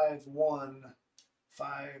 5, 1,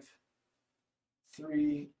 5,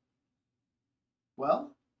 3.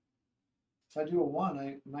 Well, if I do a 1,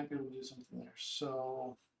 I might be able to do something there.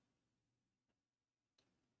 So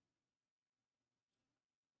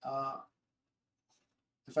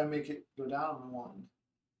if I make it go down 1.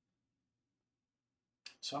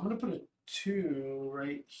 So I'm going to put a 2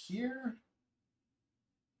 right here.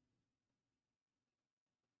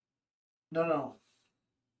 No.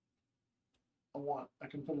 A 1. I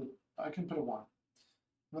can put a 1.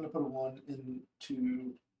 I'm going to put a 1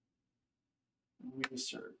 into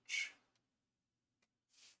research.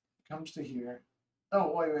 It comes to here.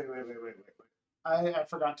 Oh, wait. I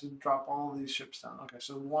forgot to drop all of these ships down. Okay,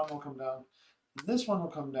 so 1 will come down. This one will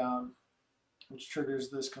come down, which triggers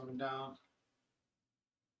this coming down.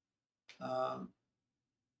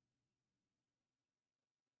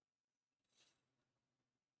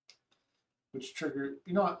 Which trigger,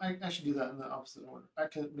 you know what, I should do that in the opposite order.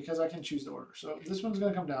 Because I can choose the order. So this one's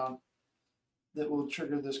going to come down. That will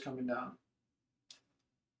trigger this coming down.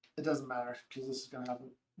 It doesn't matter because this is going to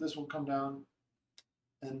happen. This will come down.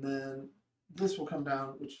 And then this will come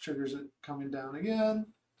down, which triggers it coming down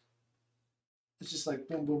again. It's just like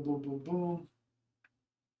boom, boom, boom, boom, boom.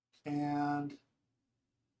 And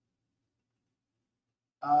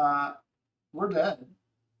we're dead.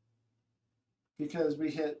 Because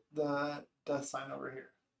we hit the death sign over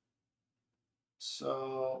here.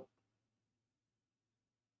 So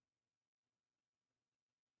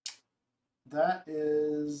that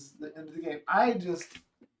is the end of the game.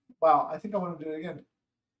 Wow, I think I want to do it again.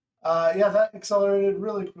 Yeah, that escalated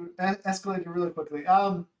really quickly.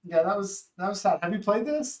 Yeah, that was sad. Have you played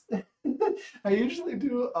this? I usually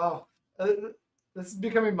do. This is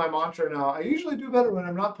becoming my mantra now. I usually do better when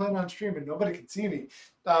I'm not playing on stream and nobody can see me.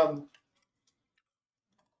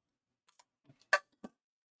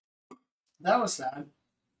 That was sad.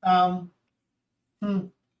 I'm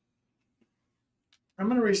gonna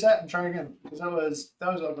reset and try again because that was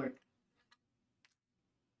ugly.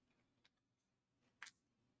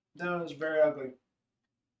 That was very ugly.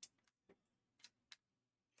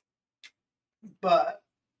 But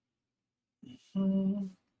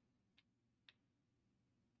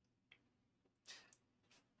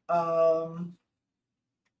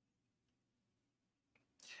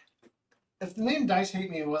if the name Dice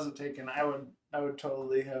Hate Me wasn't taken, I would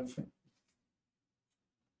totally have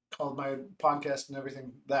called my podcast and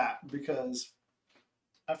everything that, because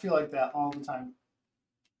I feel like that all the time.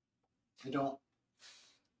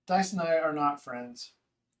 Dice and I are not friends.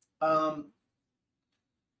 All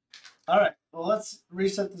right, well, let's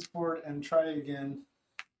reset this board and try it again.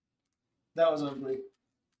 That was ugly.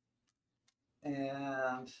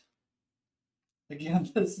 And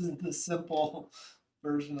again, this is the simple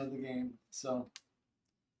version of the game. So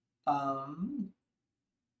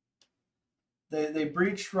they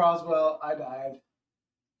breached Roswell. I died.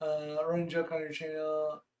 Running joke on your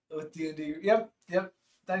channel with D&D. Yep.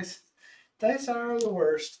 Dice are the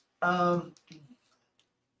worst.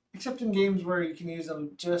 Except in games where you can use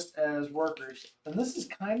them just as workers. And this is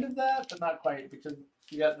kind of that, but not quite, because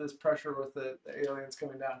you got this pressure with the aliens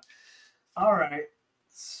coming down. All right.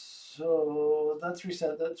 So that's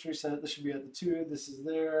reset. This should be at the 2. This is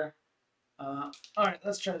there. All right,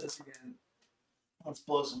 let's try this again. Let's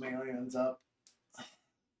blow some aliens up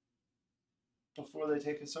before they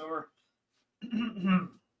take us over.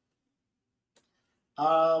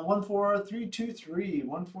 14323.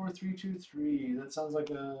 14323. That sounds like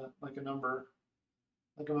a number.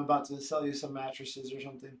 Like I'm about to sell you some mattresses or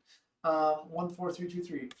something.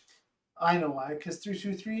 14323. I know why, because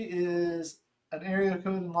 323 is an area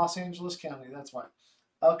code in Los Angeles County. That's why.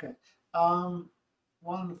 Okay.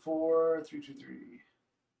 14323.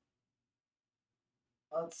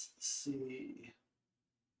 Let's see.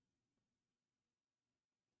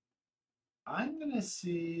 I'm gonna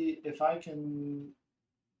see if I can.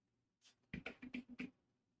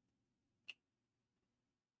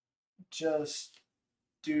 just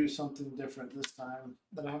do something different this time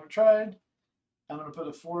that I haven't tried. I'm going to put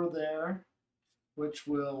a 4 there, which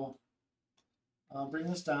will bring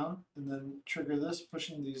this down, and then trigger this,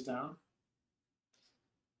 pushing these down.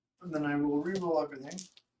 And then I will re-roll everything.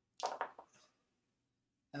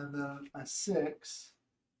 And then a 6,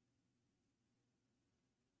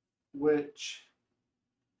 which,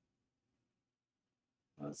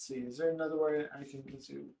 let's see, is there another way I can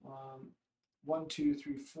do 1, 2,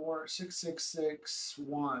 3, 4, 6, 6, 6,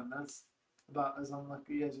 1. That's about as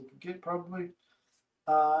unlucky as you can get, probably.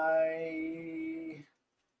 I'm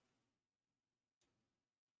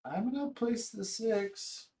gonna place the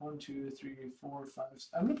 6. 1, 2, 3, 4, 5.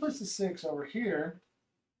 I'm gonna place the 6 over here.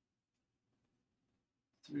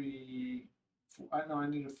 3, 4. I know I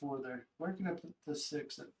need a 4 there. Where can I put the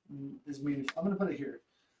 6 that is meaningful? I'm gonna put it here.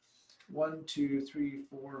 1, 2, 3,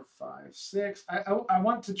 4, 5, 6. I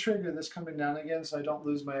want to trigger this coming down again so I don't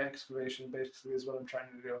lose my excavation, basically, is what I'm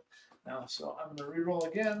trying to do now. So I'm going to re-roll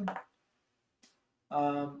again.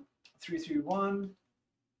 3, 3, 1.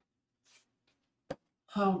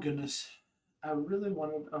 Oh, goodness. I really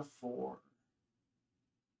wanted a 4.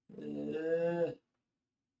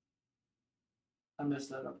 I messed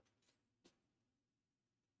that up.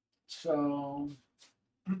 So,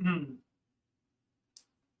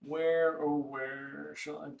 where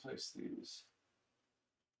shall I place these?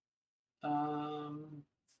 I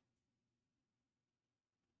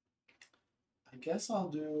guess I'll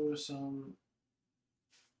do some.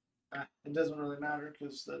 It doesn't really matter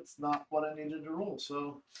because that's not what I needed to roll.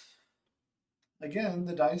 So again,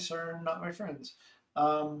 the dice are not my friends.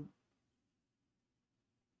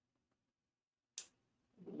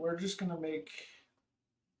 We're just gonna make.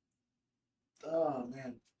 Oh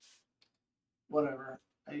man. Whatever.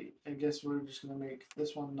 I guess we're just gonna make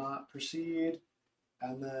this one not proceed,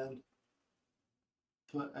 and then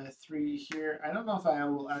put a 3 here. I don't know if I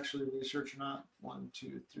will actually research or not. 1,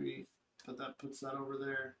 2, 3. But that puts that over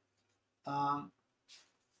there.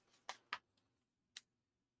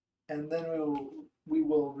 And then we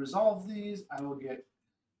will resolve these. I will get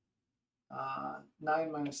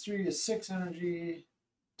 9 minus 3 is 6 energy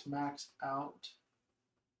to max out.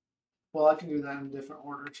 Well, I can do that in a different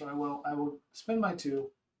order. So I will spend my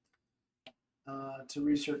 2 to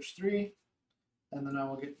research 3, and then I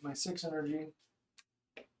will get my 6 energy,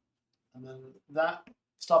 and then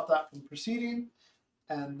stop that from proceeding,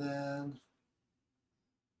 and then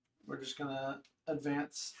we're just gonna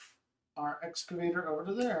advance our excavator over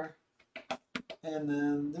to there, and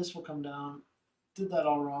then this will come down. Did that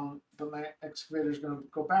all wrong, but my excavator is gonna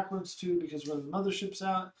go backwards too because when the mothership's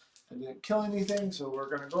out, I didn't kill anything, so we're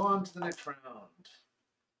gonna go on to the next round.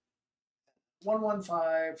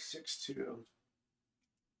 11562.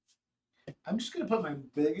 I'm just gonna put my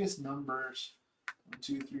biggest numbers. 1,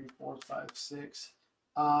 2, 3, 4, 5, 6.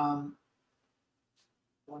 1,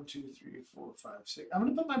 2, 3, 4, 5, 6. I'm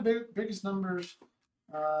gonna put my biggest numbers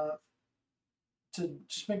to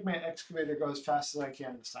just make my excavator go as fast as I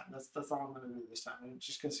can this time. That's all I'm gonna do this time. I'm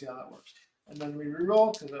just gonna see how that works. And then we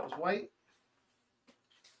reroll because that was white.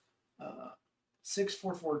 6,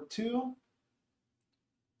 4, 4, 2.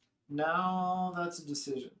 Now that's a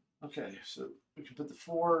decision. Okay, so we can put the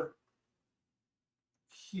 4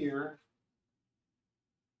 here,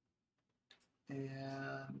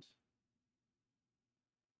 and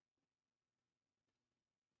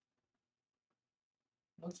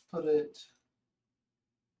let's put it.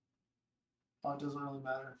 Oh, it doesn't really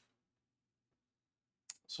matter.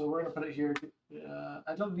 So we're gonna put it here.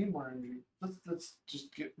 I don't need more energy. Let's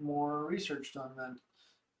just get more research done then.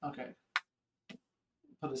 Okay.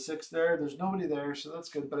 Put a 6 there. There's nobody there, so that's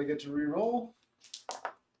good. But I get to re-roll.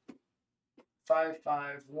 5,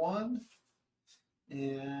 5, 1,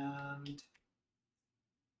 and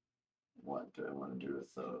what do I want to do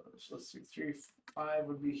with those? Let's see. 3, 5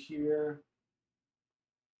 would be here.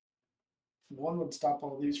 1 would stop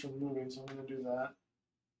all these from moving, so I'm going to do that.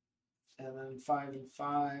 And then 5 and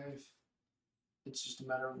 5. It's just a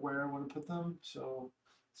matter of where I want to put them. So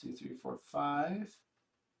 2, 3, 4, 5.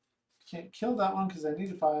 Can't kill that one because I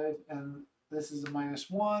need a 5, and this is a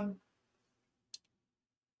 -1.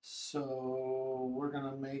 So we're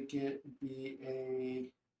gonna make it be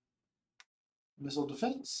a missile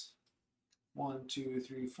defense. 1, 2,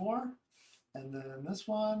 3, 4, and then this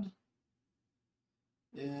one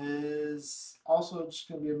is also just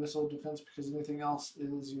gonna be a missile defense because anything else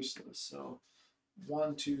is useless. So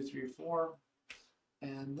 1, 2, 3, 4.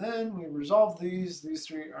 And then we resolve these. These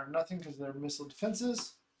 3 are nothing because they're missile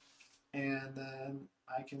defenses. And then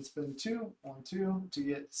I can spend 2, 1, 2 to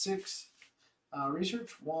get 6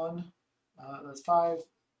 research. 1, that's 5,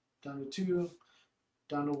 down to 2,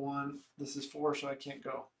 down to 1. This is 4, so I can't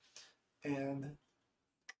go. And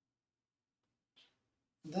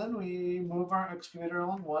then we move our excavator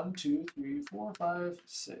along 1, 2, 3, 4, 5,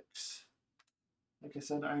 6. Like I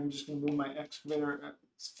said, I'm just going to move my excavator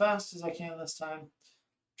as fast as I can this time.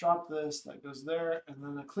 Drop this, that goes there, and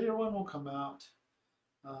then a clear one will come out.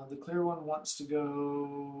 The clear one wants to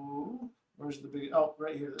go, where's the big, oh,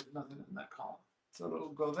 right here, there's nothing in that column. So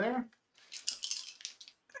it'll go there.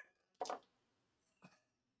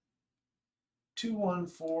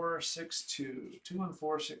 21462,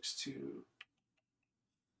 21462.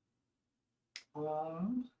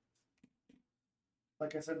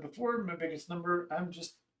 Like I said before, my biggest number, I'm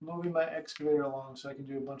just moving my excavator along so I can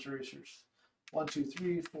do a bunch of research. 1, 2,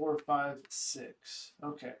 3, 4, 5, 6.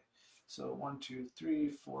 Okay, so 1, 2, 3,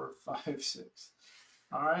 4, 5, 6.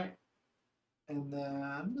 All right, and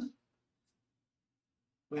then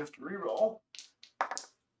we have to reroll.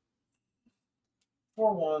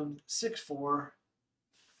 4164,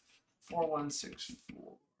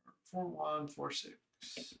 4164,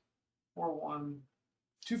 4146, 41,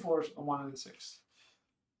 2 4s, a 1 and a 6.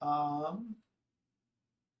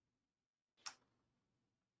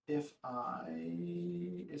 Is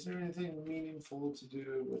there anything meaningful to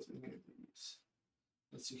do with any of these?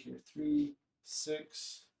 Let's see here, 3,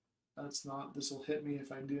 6. That's not, this will hit me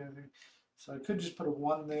if I do anything. So I could just put a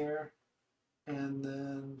 1 there and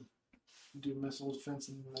then do missile defense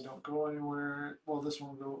and they don't go anywhere. Well, this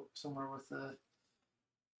one will go somewhere with the,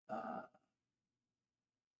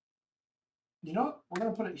 you know what? We're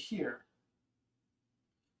going to put it here.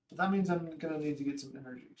 But that means I'm going to need to get some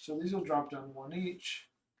energy. So these will drop down 1 each.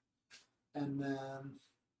 And then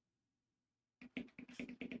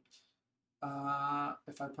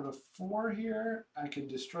if I put a 4 here, I can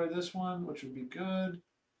destroy this one, which would be good.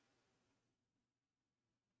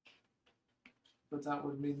 But that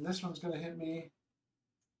would mean this one's going to hit me.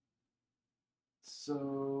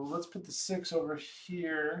 So let's put the 6 over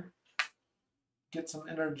here, get some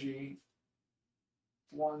energy.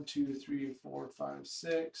 1, 2, 3, 4, 5,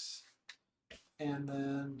 6. And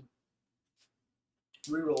then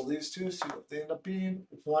reroll these two, see what they end up being.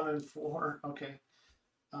 1 and 4. Okay.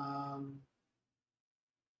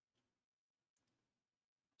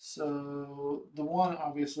 So the 1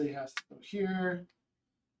 obviously has to go here.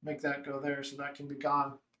 Make that go there, so that can be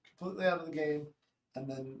gone completely out of the game. And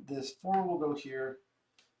then this 4 will go here.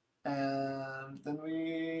 And then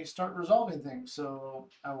we start resolving things. So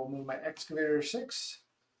I will move my excavator 6.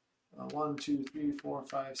 1, 2, 3, 4,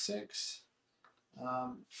 5, 6.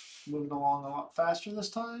 Moving along a lot faster this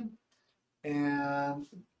time. And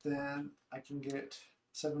then I can get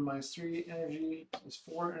 7 minus 3 energy is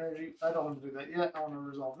 4 energy. I don't want to do that yet. I want to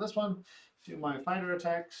resolve this one. Do my fighter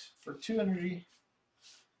attacks for 2 energy.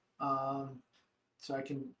 So I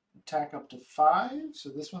can attack up to 5. So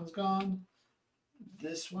this one's gone.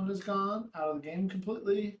 This one is gone out of the game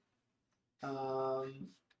completely.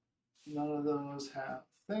 None of those have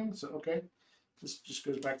things. So okay, this just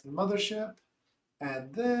goes back to the mothership,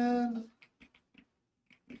 and then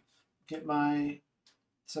get my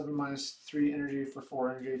 7 minus 3 energy for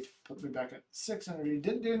 4 energy to put me back at 6 energy.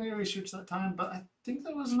 Didn't do any research that time, but I think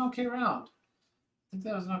that was an okay round.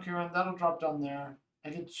 That'll drop down there. I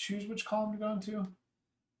can choose which column to go into.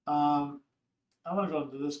 I want to go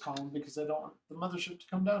into this column because I don't want the mothership to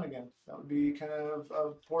come down again. That would be kind of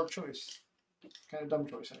a poor choice. Kind of dumb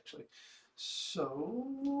choice, actually.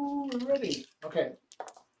 So, we're ready. Okay.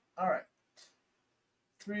 All right.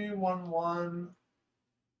 311.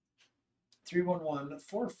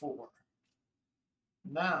 31144.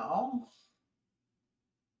 Now,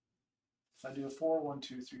 if I do a 4, 1,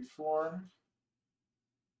 2, 3, 4,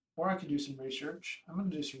 or I could do some research. I'm going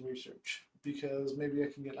to do some research because maybe I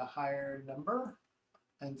can get a higher number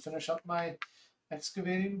and finish up my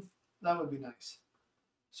excavating. That would be nice.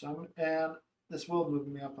 So and this will move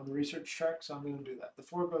me up on the research track, so I'm going to do that. The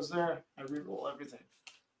 4 goes there. I reroll everything.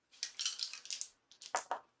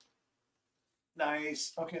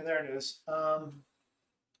 Nice. Okay, there it is. Oh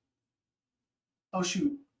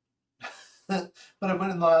shoot. But I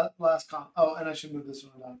went in the last column. Oh, and I should move this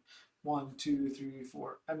one down. 1, 2, 3,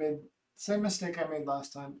 4. I made same mistake I made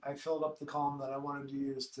last time. I filled up the column that I wanted to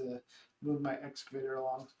use to move my excavator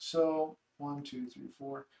along. So 1, 2, 3,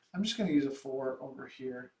 4. I'm just going to use a 4 over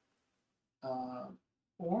here.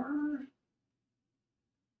 Or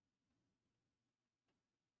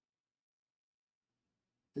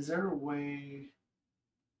is there a way?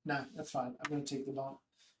 Nah, that's fine. I'm going to take the bump.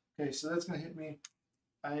 Okay, so that's going to hit me.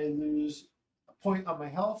 I lose a point on my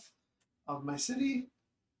health of my city.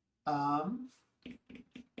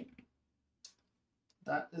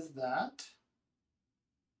 That is that.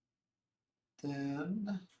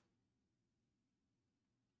 then,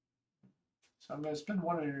 so I'm going to spend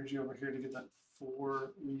 1 energy over here to get that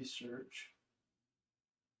 4 research.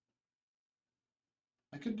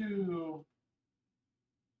 I could do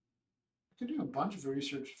a bunch of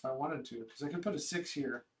research if I wanted to, because I could put a 6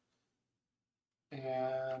 here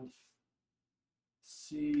and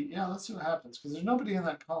see. Yeah, let's see what happens, because there's nobody in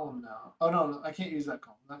that column now. Oh no, I can't use that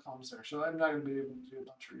column. That column's there, so I'm not going to be able to do a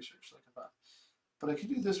bunch of research like I thought. But I could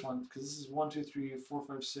do this one, because this is 1, 2, 3, 4,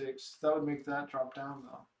 5, 6. That would make that drop down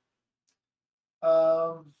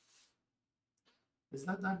though. Is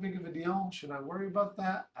that big of a deal? Should I worry about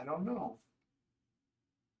that? I don't know.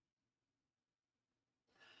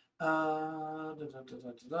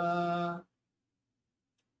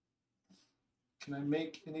 Can I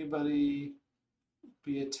make anybody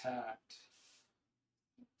be attacked?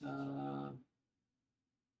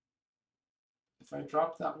 If I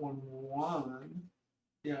drop that one 1,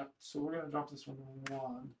 yeah, so we're going to drop this one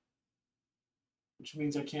 1, which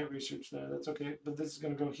means I can't research there. That's okay, but this is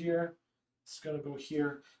going to go here. This is going to go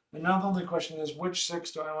here. And now the only question is, which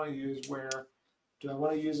 6 do I want to use where? Do I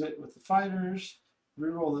want to use it with the fighters?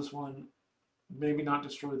 Reroll this one, maybe not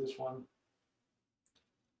destroy this one.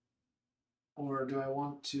 Or do I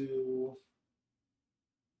want to...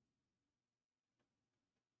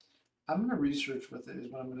 I'm going to research with it is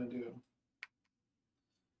what I'm going to do.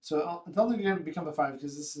 So it's only going to become a 5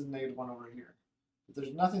 because this is a -1 over here. But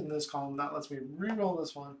there's nothing in this column. That lets me reroll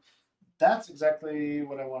this one. That's exactly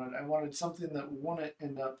what I wanted. I wanted something that wouldn't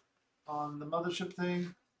end up on the mothership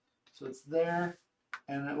thing. So it's there.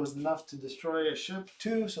 And it was enough to destroy a ship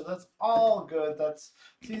too. So that's all good. That's,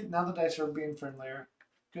 see, now the dice are being friendlier.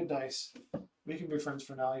 Good dice. We can be friends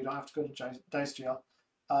for now. You don't have to go to dice jail.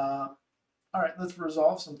 All right, let's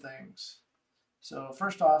resolve some things. So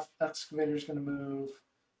first off, excavator is going to move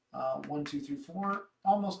 1, 2, 3, 4.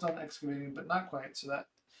 Almost done excavating, but not quite. So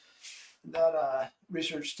that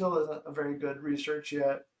research still isn't a very good research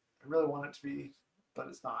yet. I really want it to be, but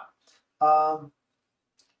it's not.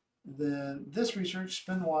 Then this research,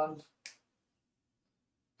 spin 1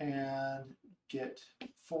 and get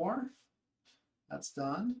 4. That's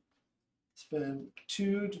done. Spin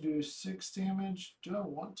 2 to do 6 damage. Do I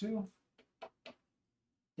want to?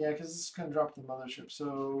 Yeah, because this is going to drop the mothership,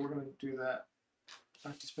 so we're going to do that. I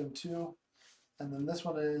have to spend 2. And then this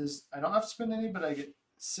one is, I don't have to spend any, but I get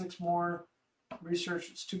 6 more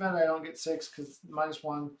research. It's too bad I don't get 6 because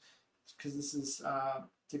 -1, because this is,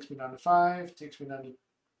 takes me down to 5, takes me down to,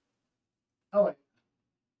 oh wait,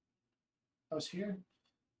 I was here,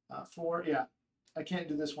 4, yeah. I can't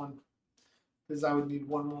do this one because I would need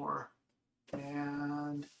 1 more.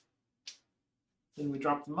 And then we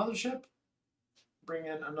drop the mothership, bring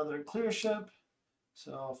in another clear ship.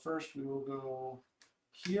 So first we will go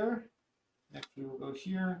here, next we will go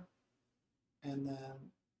here, and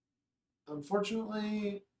then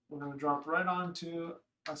unfortunately we're going to drop right onto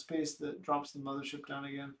a space that drops the mothership down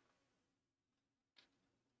again.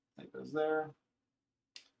 That goes there.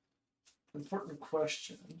 Important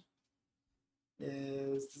question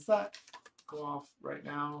is, does that go off right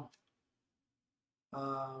now?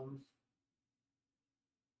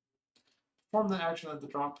 Perform the action at the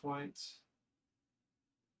drop points.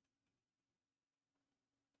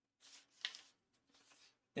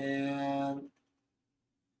 And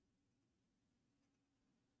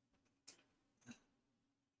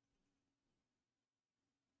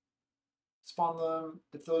spawn them.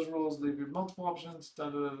 If those rules leave you multiple options, da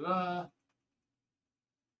da da da.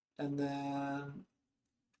 And then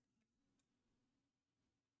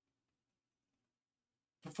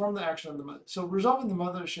perform the action on the mother. So resolving the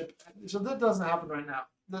mothership. So that doesn't happen right now.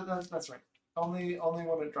 That's right. Only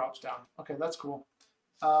when it drops down. Okay, that's cool.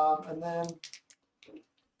 And then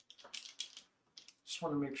just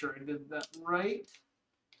want to make sure I did that right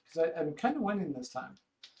because I'm kind of winning this time.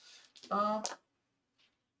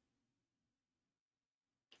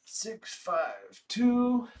 6, 5,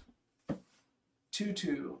 2, 2,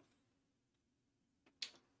 2.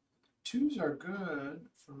 2s are good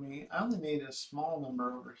for me. I only need a small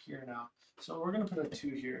number over here now. So we're going to put a 2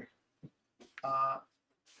 here.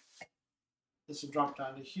 This will drop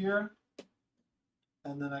down to here.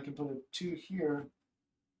 And then I can put a 2 here.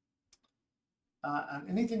 And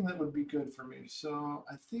anything that would be good for me. So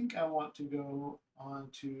I think I want to go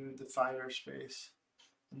onto the fire space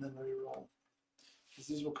and then reroll. Because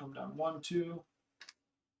these will come down 1, 2.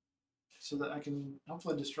 So that I can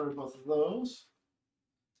hopefully destroy both of those.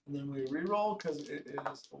 And then we reroll because it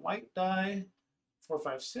is a white die. 4,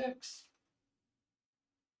 5, 6.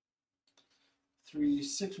 3,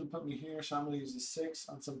 6 would put me here, so I'm going to use a 6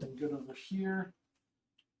 on something good over here.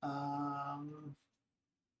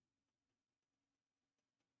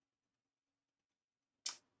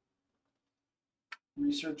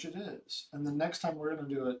 research it is. And then next time we're going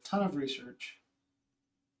to do a ton of research.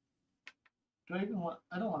 Do I even want,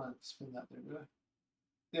 I don't want to spin that there, do I?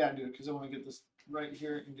 Yeah, I do, because I want to get this right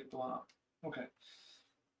here and get blown up. Okay.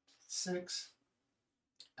 6.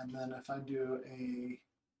 And then if I do a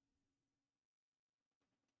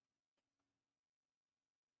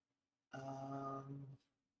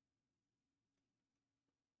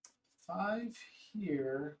 5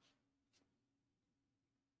 here,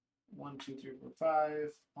 1, 2, 3, 4,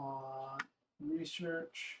 5 on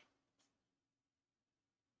research.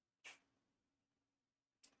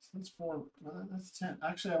 So that's 4. That's 10.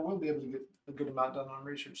 Actually, I will be able to get a good amount done on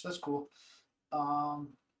research. That's cool. So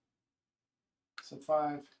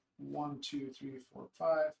 5, 1, 2, 3, 4,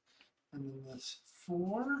 5, and then this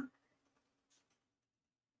 4.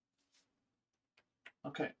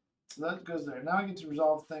 Okay, so that goes there. Now I get to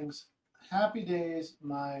resolve things. Happy days,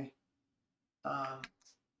 my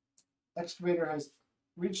excavator has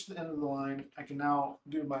reached the end of the line. I can now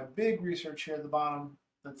do my big research here at the bottom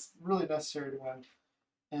that's really necessary to win.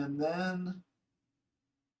 And then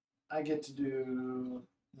I get to do,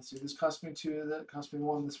 let's see, this cost me 2, that cost me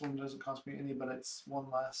 1, this one doesn't cost me any, but it's 1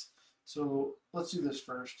 less. So let's do this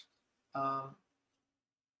first.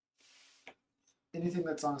 Anything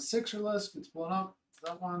that's on a 6 or less gets blown up.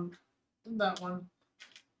 That one, and that one.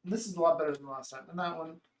 And this is a lot better than last time. And that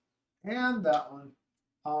one, and that one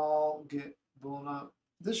all get blown up.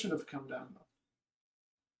 This should have come down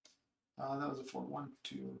though. That was a 4. 1,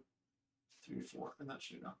 2, 3, 4, and that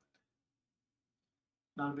should have gone.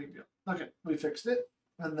 Not a big deal. Okay, we fixed it.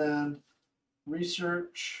 And then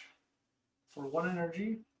research for 1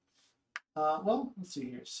 energy. Well, let's see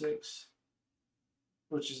here. 6,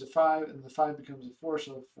 which is a 5, and the 5 becomes a 4,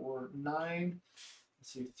 so 4, 9.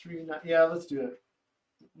 Let's see, 3, 9. Yeah, let's do it.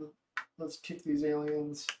 Let's kick these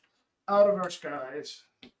aliens out of our skies.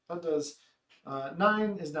 That does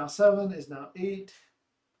 9 is now 7, is now 8.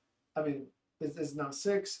 I mean, is now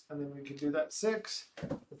 6, and then we can do that 6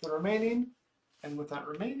 with the remaining. And with that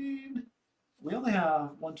remaining, we only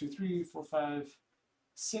have 1, 2, 3, 4, 5,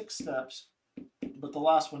 6 steps, but the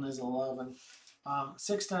last one is 11.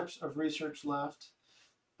 6 steps of research left,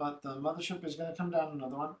 but the mothership is going to come down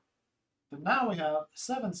another one. But now we have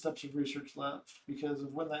 7 steps of research left because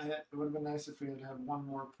of when that hit. It would have been nice if we had had 1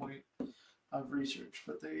 more point of research,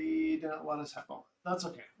 but they didn't let us have all. That's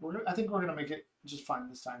okay. I think we're going to make it just fine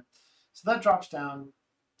this time. So that drops down,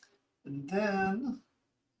 and then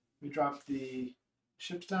we drop the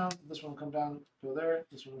ships down. This one will come down, go there.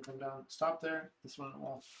 This one will come down, stop there. This one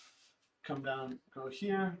will come down, go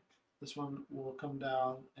here. This one will come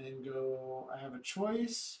down and go. I have a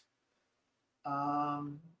choice.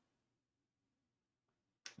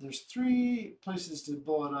 There's 3 places to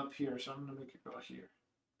blow it up here, so I'm going to make it go here.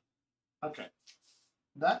 Okay,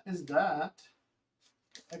 that is that.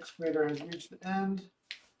 The excavator has reached the end.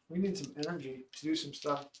 We need some energy to do some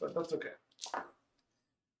stuff, but that's okay.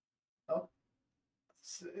 Oh,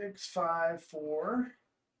 6, 5, 4,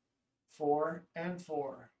 4, and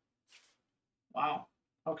 4. Wow.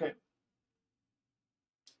 Okay.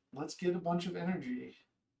 Let's get a bunch of energy.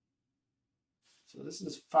 So this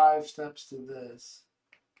is 5 steps to this.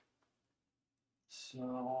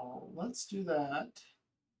 So let's do that.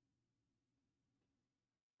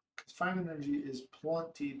 Because 5 energy is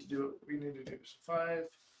plenty to do what we need to do. So 5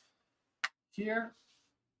 here.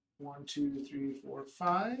 1, 2, 3, 4,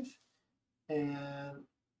 5. And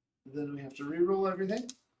then we have to re-roll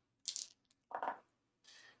everything.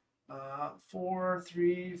 4,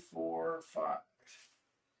 3, 4, 5.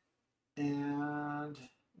 And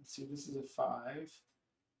let's see, this is a 5.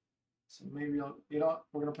 So maybe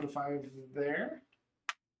we're gonna put a 5 there.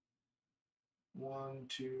 1,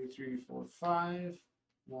 2, 3, 4, 5.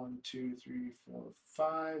 1, 2, 3, 4,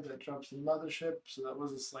 5. That drops the mothership, so that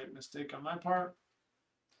was a slight mistake on my part.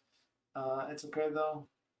 It's okay though.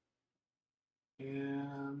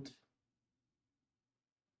 And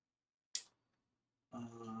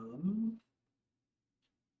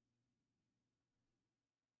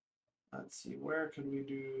let's see, where could we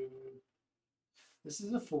do? This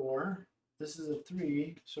is a 4. This is a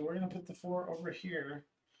 3. So we're going to put the 4 over here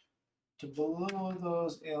to blow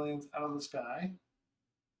those aliens out of the sky.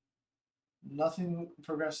 Nothing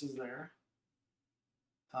progresses there.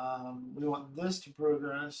 We want this to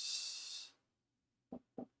progress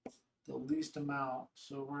the least amount.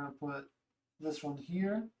 So we're going to put this one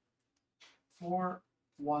here. 4,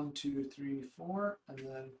 1, 2, 3, 4. And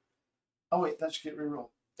then, oh wait, that should get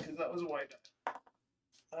rerolled because that was a white die.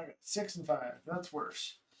 Okay, 6 and 5. That's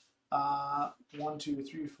worse. 1, 2,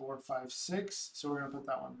 3, 4, 5, 6. So we're gonna put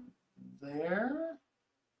that one there.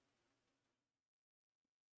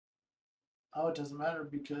 Oh, it doesn't matter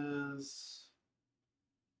because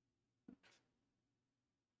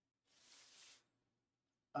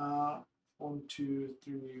 1, 2,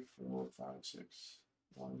 3, 4, 5, 6.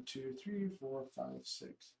 1, 2, 3, 4, 5,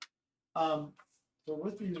 6. So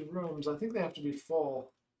with these rooms, I think they have to be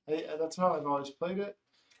full. That's how I've always played it.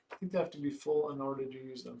 I think they have to be full in order to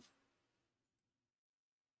use them.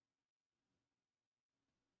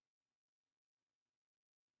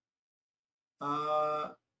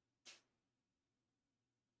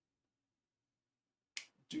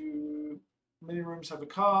 Do many rooms have a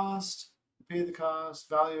cost? Pay the cost,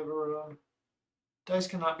 value of a room. Dice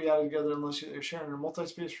cannot be added together unless you're sharing a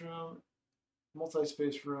multi-space room.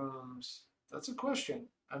 Multi-space rooms. That's a question.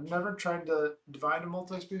 I've never tried to divide a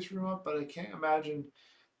multi-space room up, but I can't imagine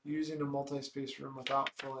using a multi-space room without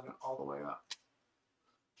filling it all the way up.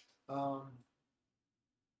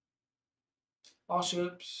 All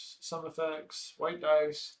ships, some effects, white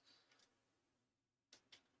dice.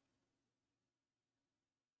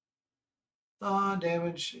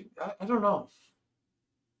 Damage. I don't know.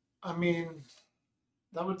 I mean,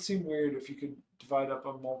 that would seem weird if you could divide up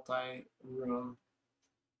a multi-room.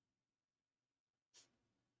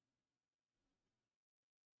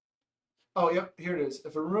 Oh, yep, here it is.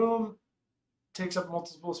 If a room takes up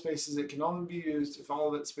multiple spaces, it can only be used if all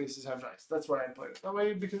of its spaces have dice. That's why I played it that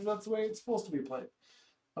way, because that's the way it's supposed to be played.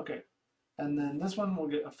 Okay, and then this one will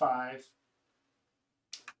get a 5,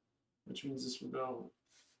 which means this will go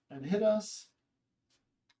and hit us.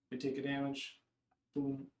 We take a damage,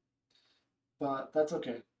 boom. But that's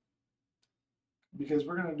okay, because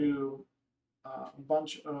we're going to do a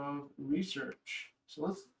bunch of research. So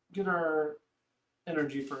let's get our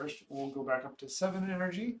energy first. We'll go back up to 7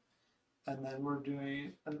 energy, and then we're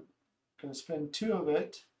going to spend 2 of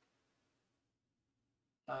it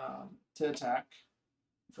to attack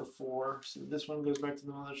for 4. So this one goes back to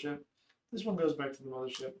the mothership. This one goes back to the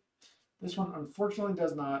mothership. This one unfortunately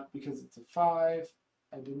does not, because it's a 5.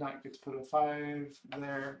 I did not get to put a 5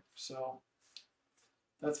 there, so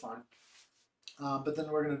that's fine. But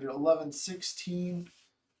then we're going to do 11, 16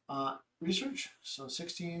 research. So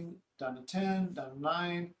 16 down to 10, down to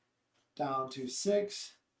 9, down to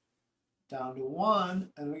 6, down to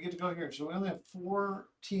 1, and we get to go here. So we only have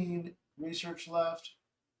 14 research left,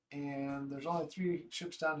 and there's only 3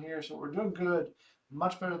 ships down here, so we're doing good.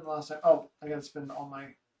 Much better than last time. Oh, I got to spend all my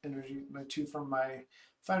energy, my 2 from my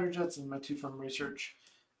fighter jets and my 2 from research.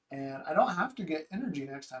 And I don't have to get energy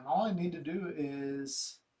next time. All I need to do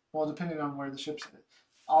is, well, depending on where the ship's at,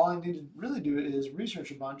 all I need to really do is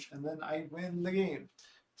research a bunch, and then I win the game.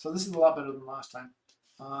 So this is a lot better than last time.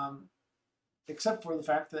 Except for the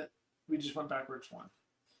fact that we just went backwards 1.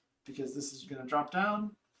 Because this is going to drop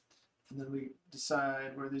down, and then we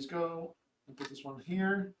decide where these go. We'll put this one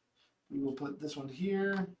here. We will put this one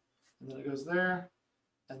here, and then it goes there,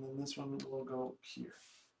 and then this one will go here.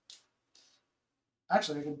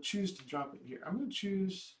 Actually, I can choose to drop it here. I'm going to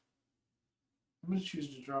choose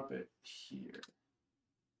to drop it here.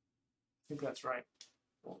 I think that's right.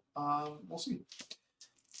 We'll see.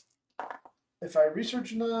 If I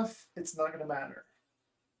research enough, it's not going to matter.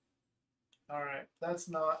 All right, that's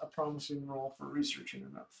not a promising roll for researching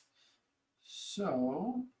enough.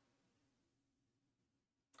 So,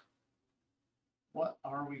 what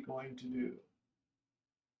are we going to do?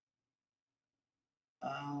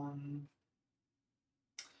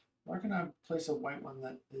 Where can I place a white one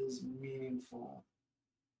that is meaningful?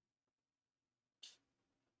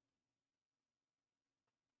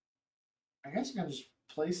 I guess I can just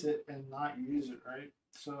place it and not use it, right?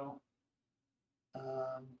 So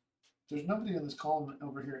there's nobody in this column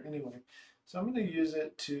over here anyway. So I'm going to use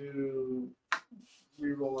it to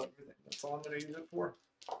re-roll everything. That's all I'm going to use it for.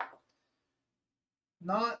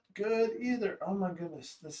 Not good either. Oh my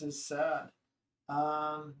goodness, this is sad.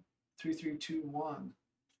 3, 3, 2, 1.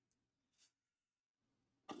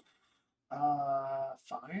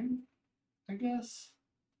 Fine, I guess.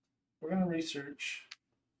 We're going to research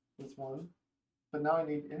with 1, but now I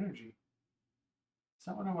need energy. Is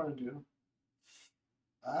that what I want to do?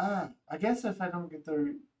 I guess if I don't get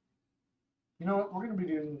the, you know what, we're going to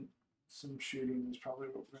be doing some shooting is probably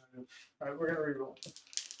what we're going to do. All right, we're going to re-roll.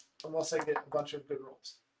 Unless I get a bunch of good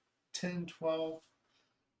rolls. 10, 12.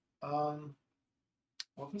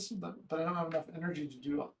 Well, this is the, but I don't have enough energy to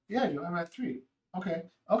do. Yeah, I do. I'm at 3. Okay.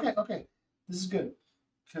 This is good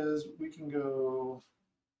because we can go.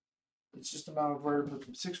 It's just a matter of where to put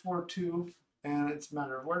them. 6, 4, 2, and it's a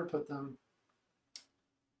matter of where to put them.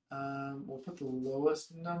 We'll put the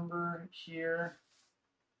lowest number here,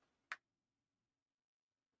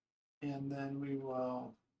 and then we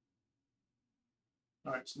will.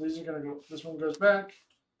 All right, so these are going to go. This one goes back.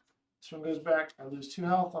 This one goes back. I lose 2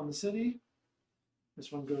 health on the city.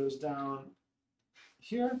 This one goes down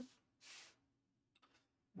here.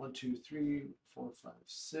 1, 2, 3, 4, 5,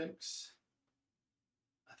 6.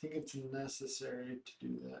 I think it's necessary to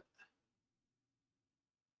do that.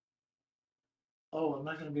 Oh, I'm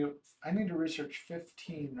not going to be able, I need to research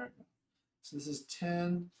 15 right now. So this is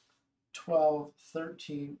 10, 12,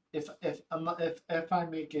 13. If I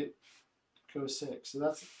make it go 6, so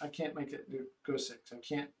that's, I can't make it go 6. I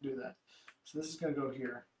can't do that. So this is going to go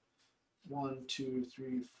here. 1, 2,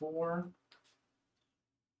 3, 4,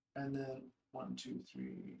 and then 1, 2,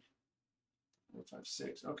 3, 4, 5,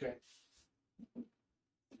 6. Okay.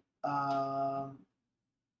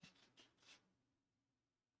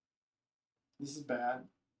 This is bad.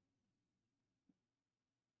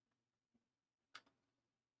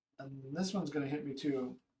 And this one's going to hit me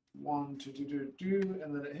too. 1, 2, 2, 2, 2,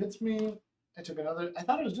 and then it hits me. I took another. I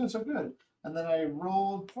thought I was doing so good, and then I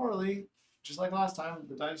rolled poorly, just like last time.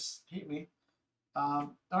 The dice hate me.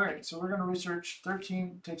 All right, so we're going to research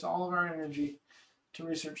 13. Takes all of our energy to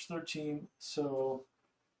research 13. So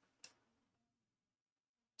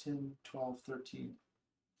 10, 12, 13.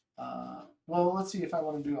 Well, let's see if I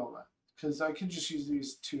want to do all that, because I could just use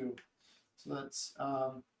these 2. So that's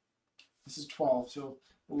this is 12. So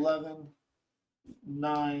 11,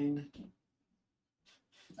 9,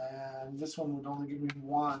 and this one would only give me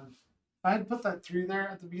 1. If I had put that 3 there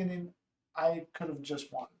at the beginning, I could have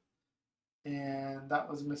just won, and that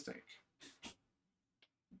was a mistake.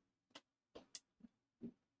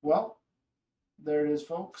 Well, there it is,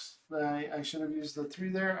 folks. I should have used the 3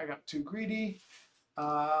 there. I got too greedy.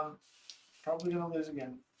 Probably gonna lose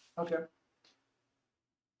again. Okay.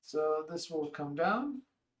 So this will come down.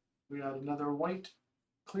 We got another white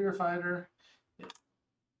clear fighter.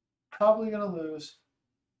 Probably gonna lose.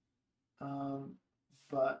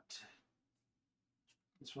 But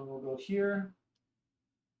this one will go here.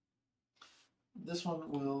 This one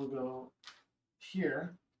will go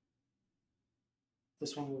here.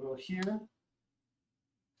 This one will go here.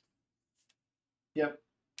 Yep,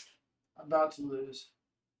 about to lose.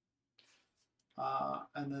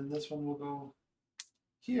 And then this one will go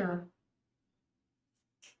here,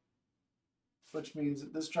 which means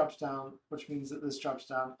that this drops down, which means that this drops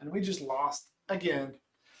down, and we just lost again.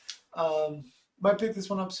 Might pick this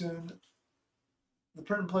one up soon. The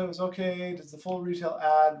print and play was okay. Does the full retail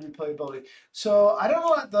add replayability? So I don't know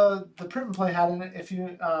what the print and play had in it. If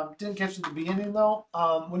you didn't catch it at the beginning though,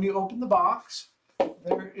 when you open the box,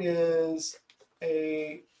 there is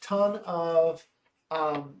a ton of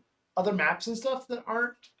other maps and stuff that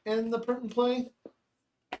aren't in the print and play.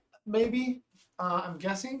 Maybe, I'm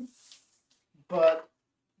guessing, but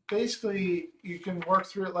basically you can work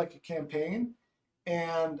through it like a campaign,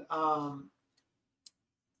 and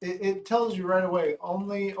it tells you right away,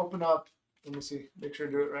 only open up, let me see, make sure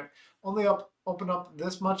I do it right, only open up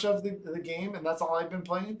this much of the game, and that's all I've been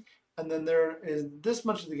playing, and then there is this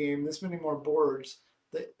much of the game, this many more boards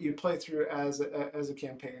that you play through as a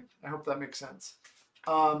campaign. I hope that makes sense.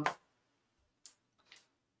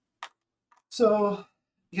 So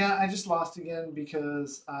yeah, I just lost again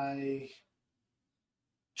because I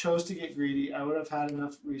chose to get greedy. I would have had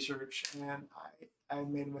enough research, and I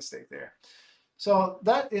made a mistake there. So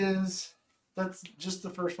that's just the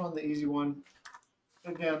first one, the easy one.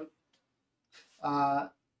 Again, oh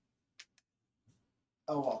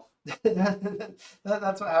well.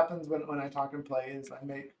 That's what happens when I talk and play, is I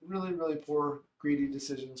make really, really poor greedy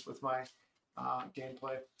decisions with my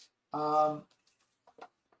gameplay.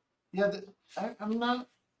 Yeah, I'm not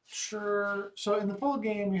sure. So in the full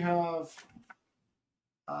game, you have,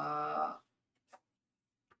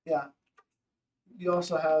 yeah, you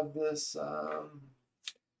also have this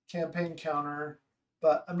campaign counter,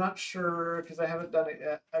 but I'm not sure because I haven't done it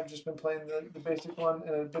yet. I've just been playing the basic one,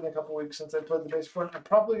 and it's been a couple weeks since I played the basic one. I'm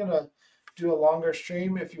probably gonna do a longer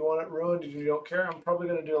stream if you want it ruined and you don't care. I'm probably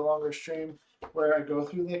gonna do a longer stream where I go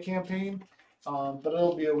through the campaign, but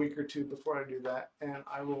it'll be a week or 2 before I do that, and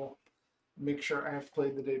I will make sure I have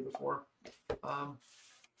played the day before.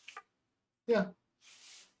 Yeah.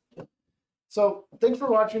 So thanks for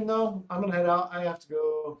watching though. I'm gonna head out. I have to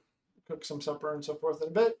go cook some supper and so forth in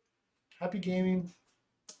a bit. Happy gaming.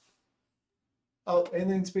 Oh,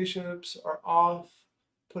 alien spaceships are off.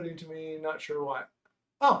 Putting to me, not sure why.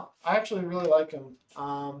 Oh, I actually really like them.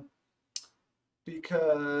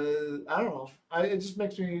 Because I don't know. It just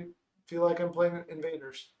makes me feel like I'm playing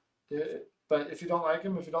Invaders. But if you don't like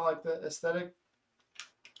them, if you don't like the aesthetic,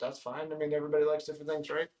 that's fine. I mean, everybody likes different things,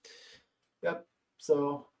 right? Yep.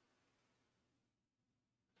 So,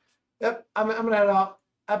 yep. I'm gonna head out.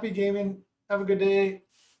 Happy gaming. Have a good day.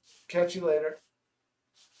 Catch you later.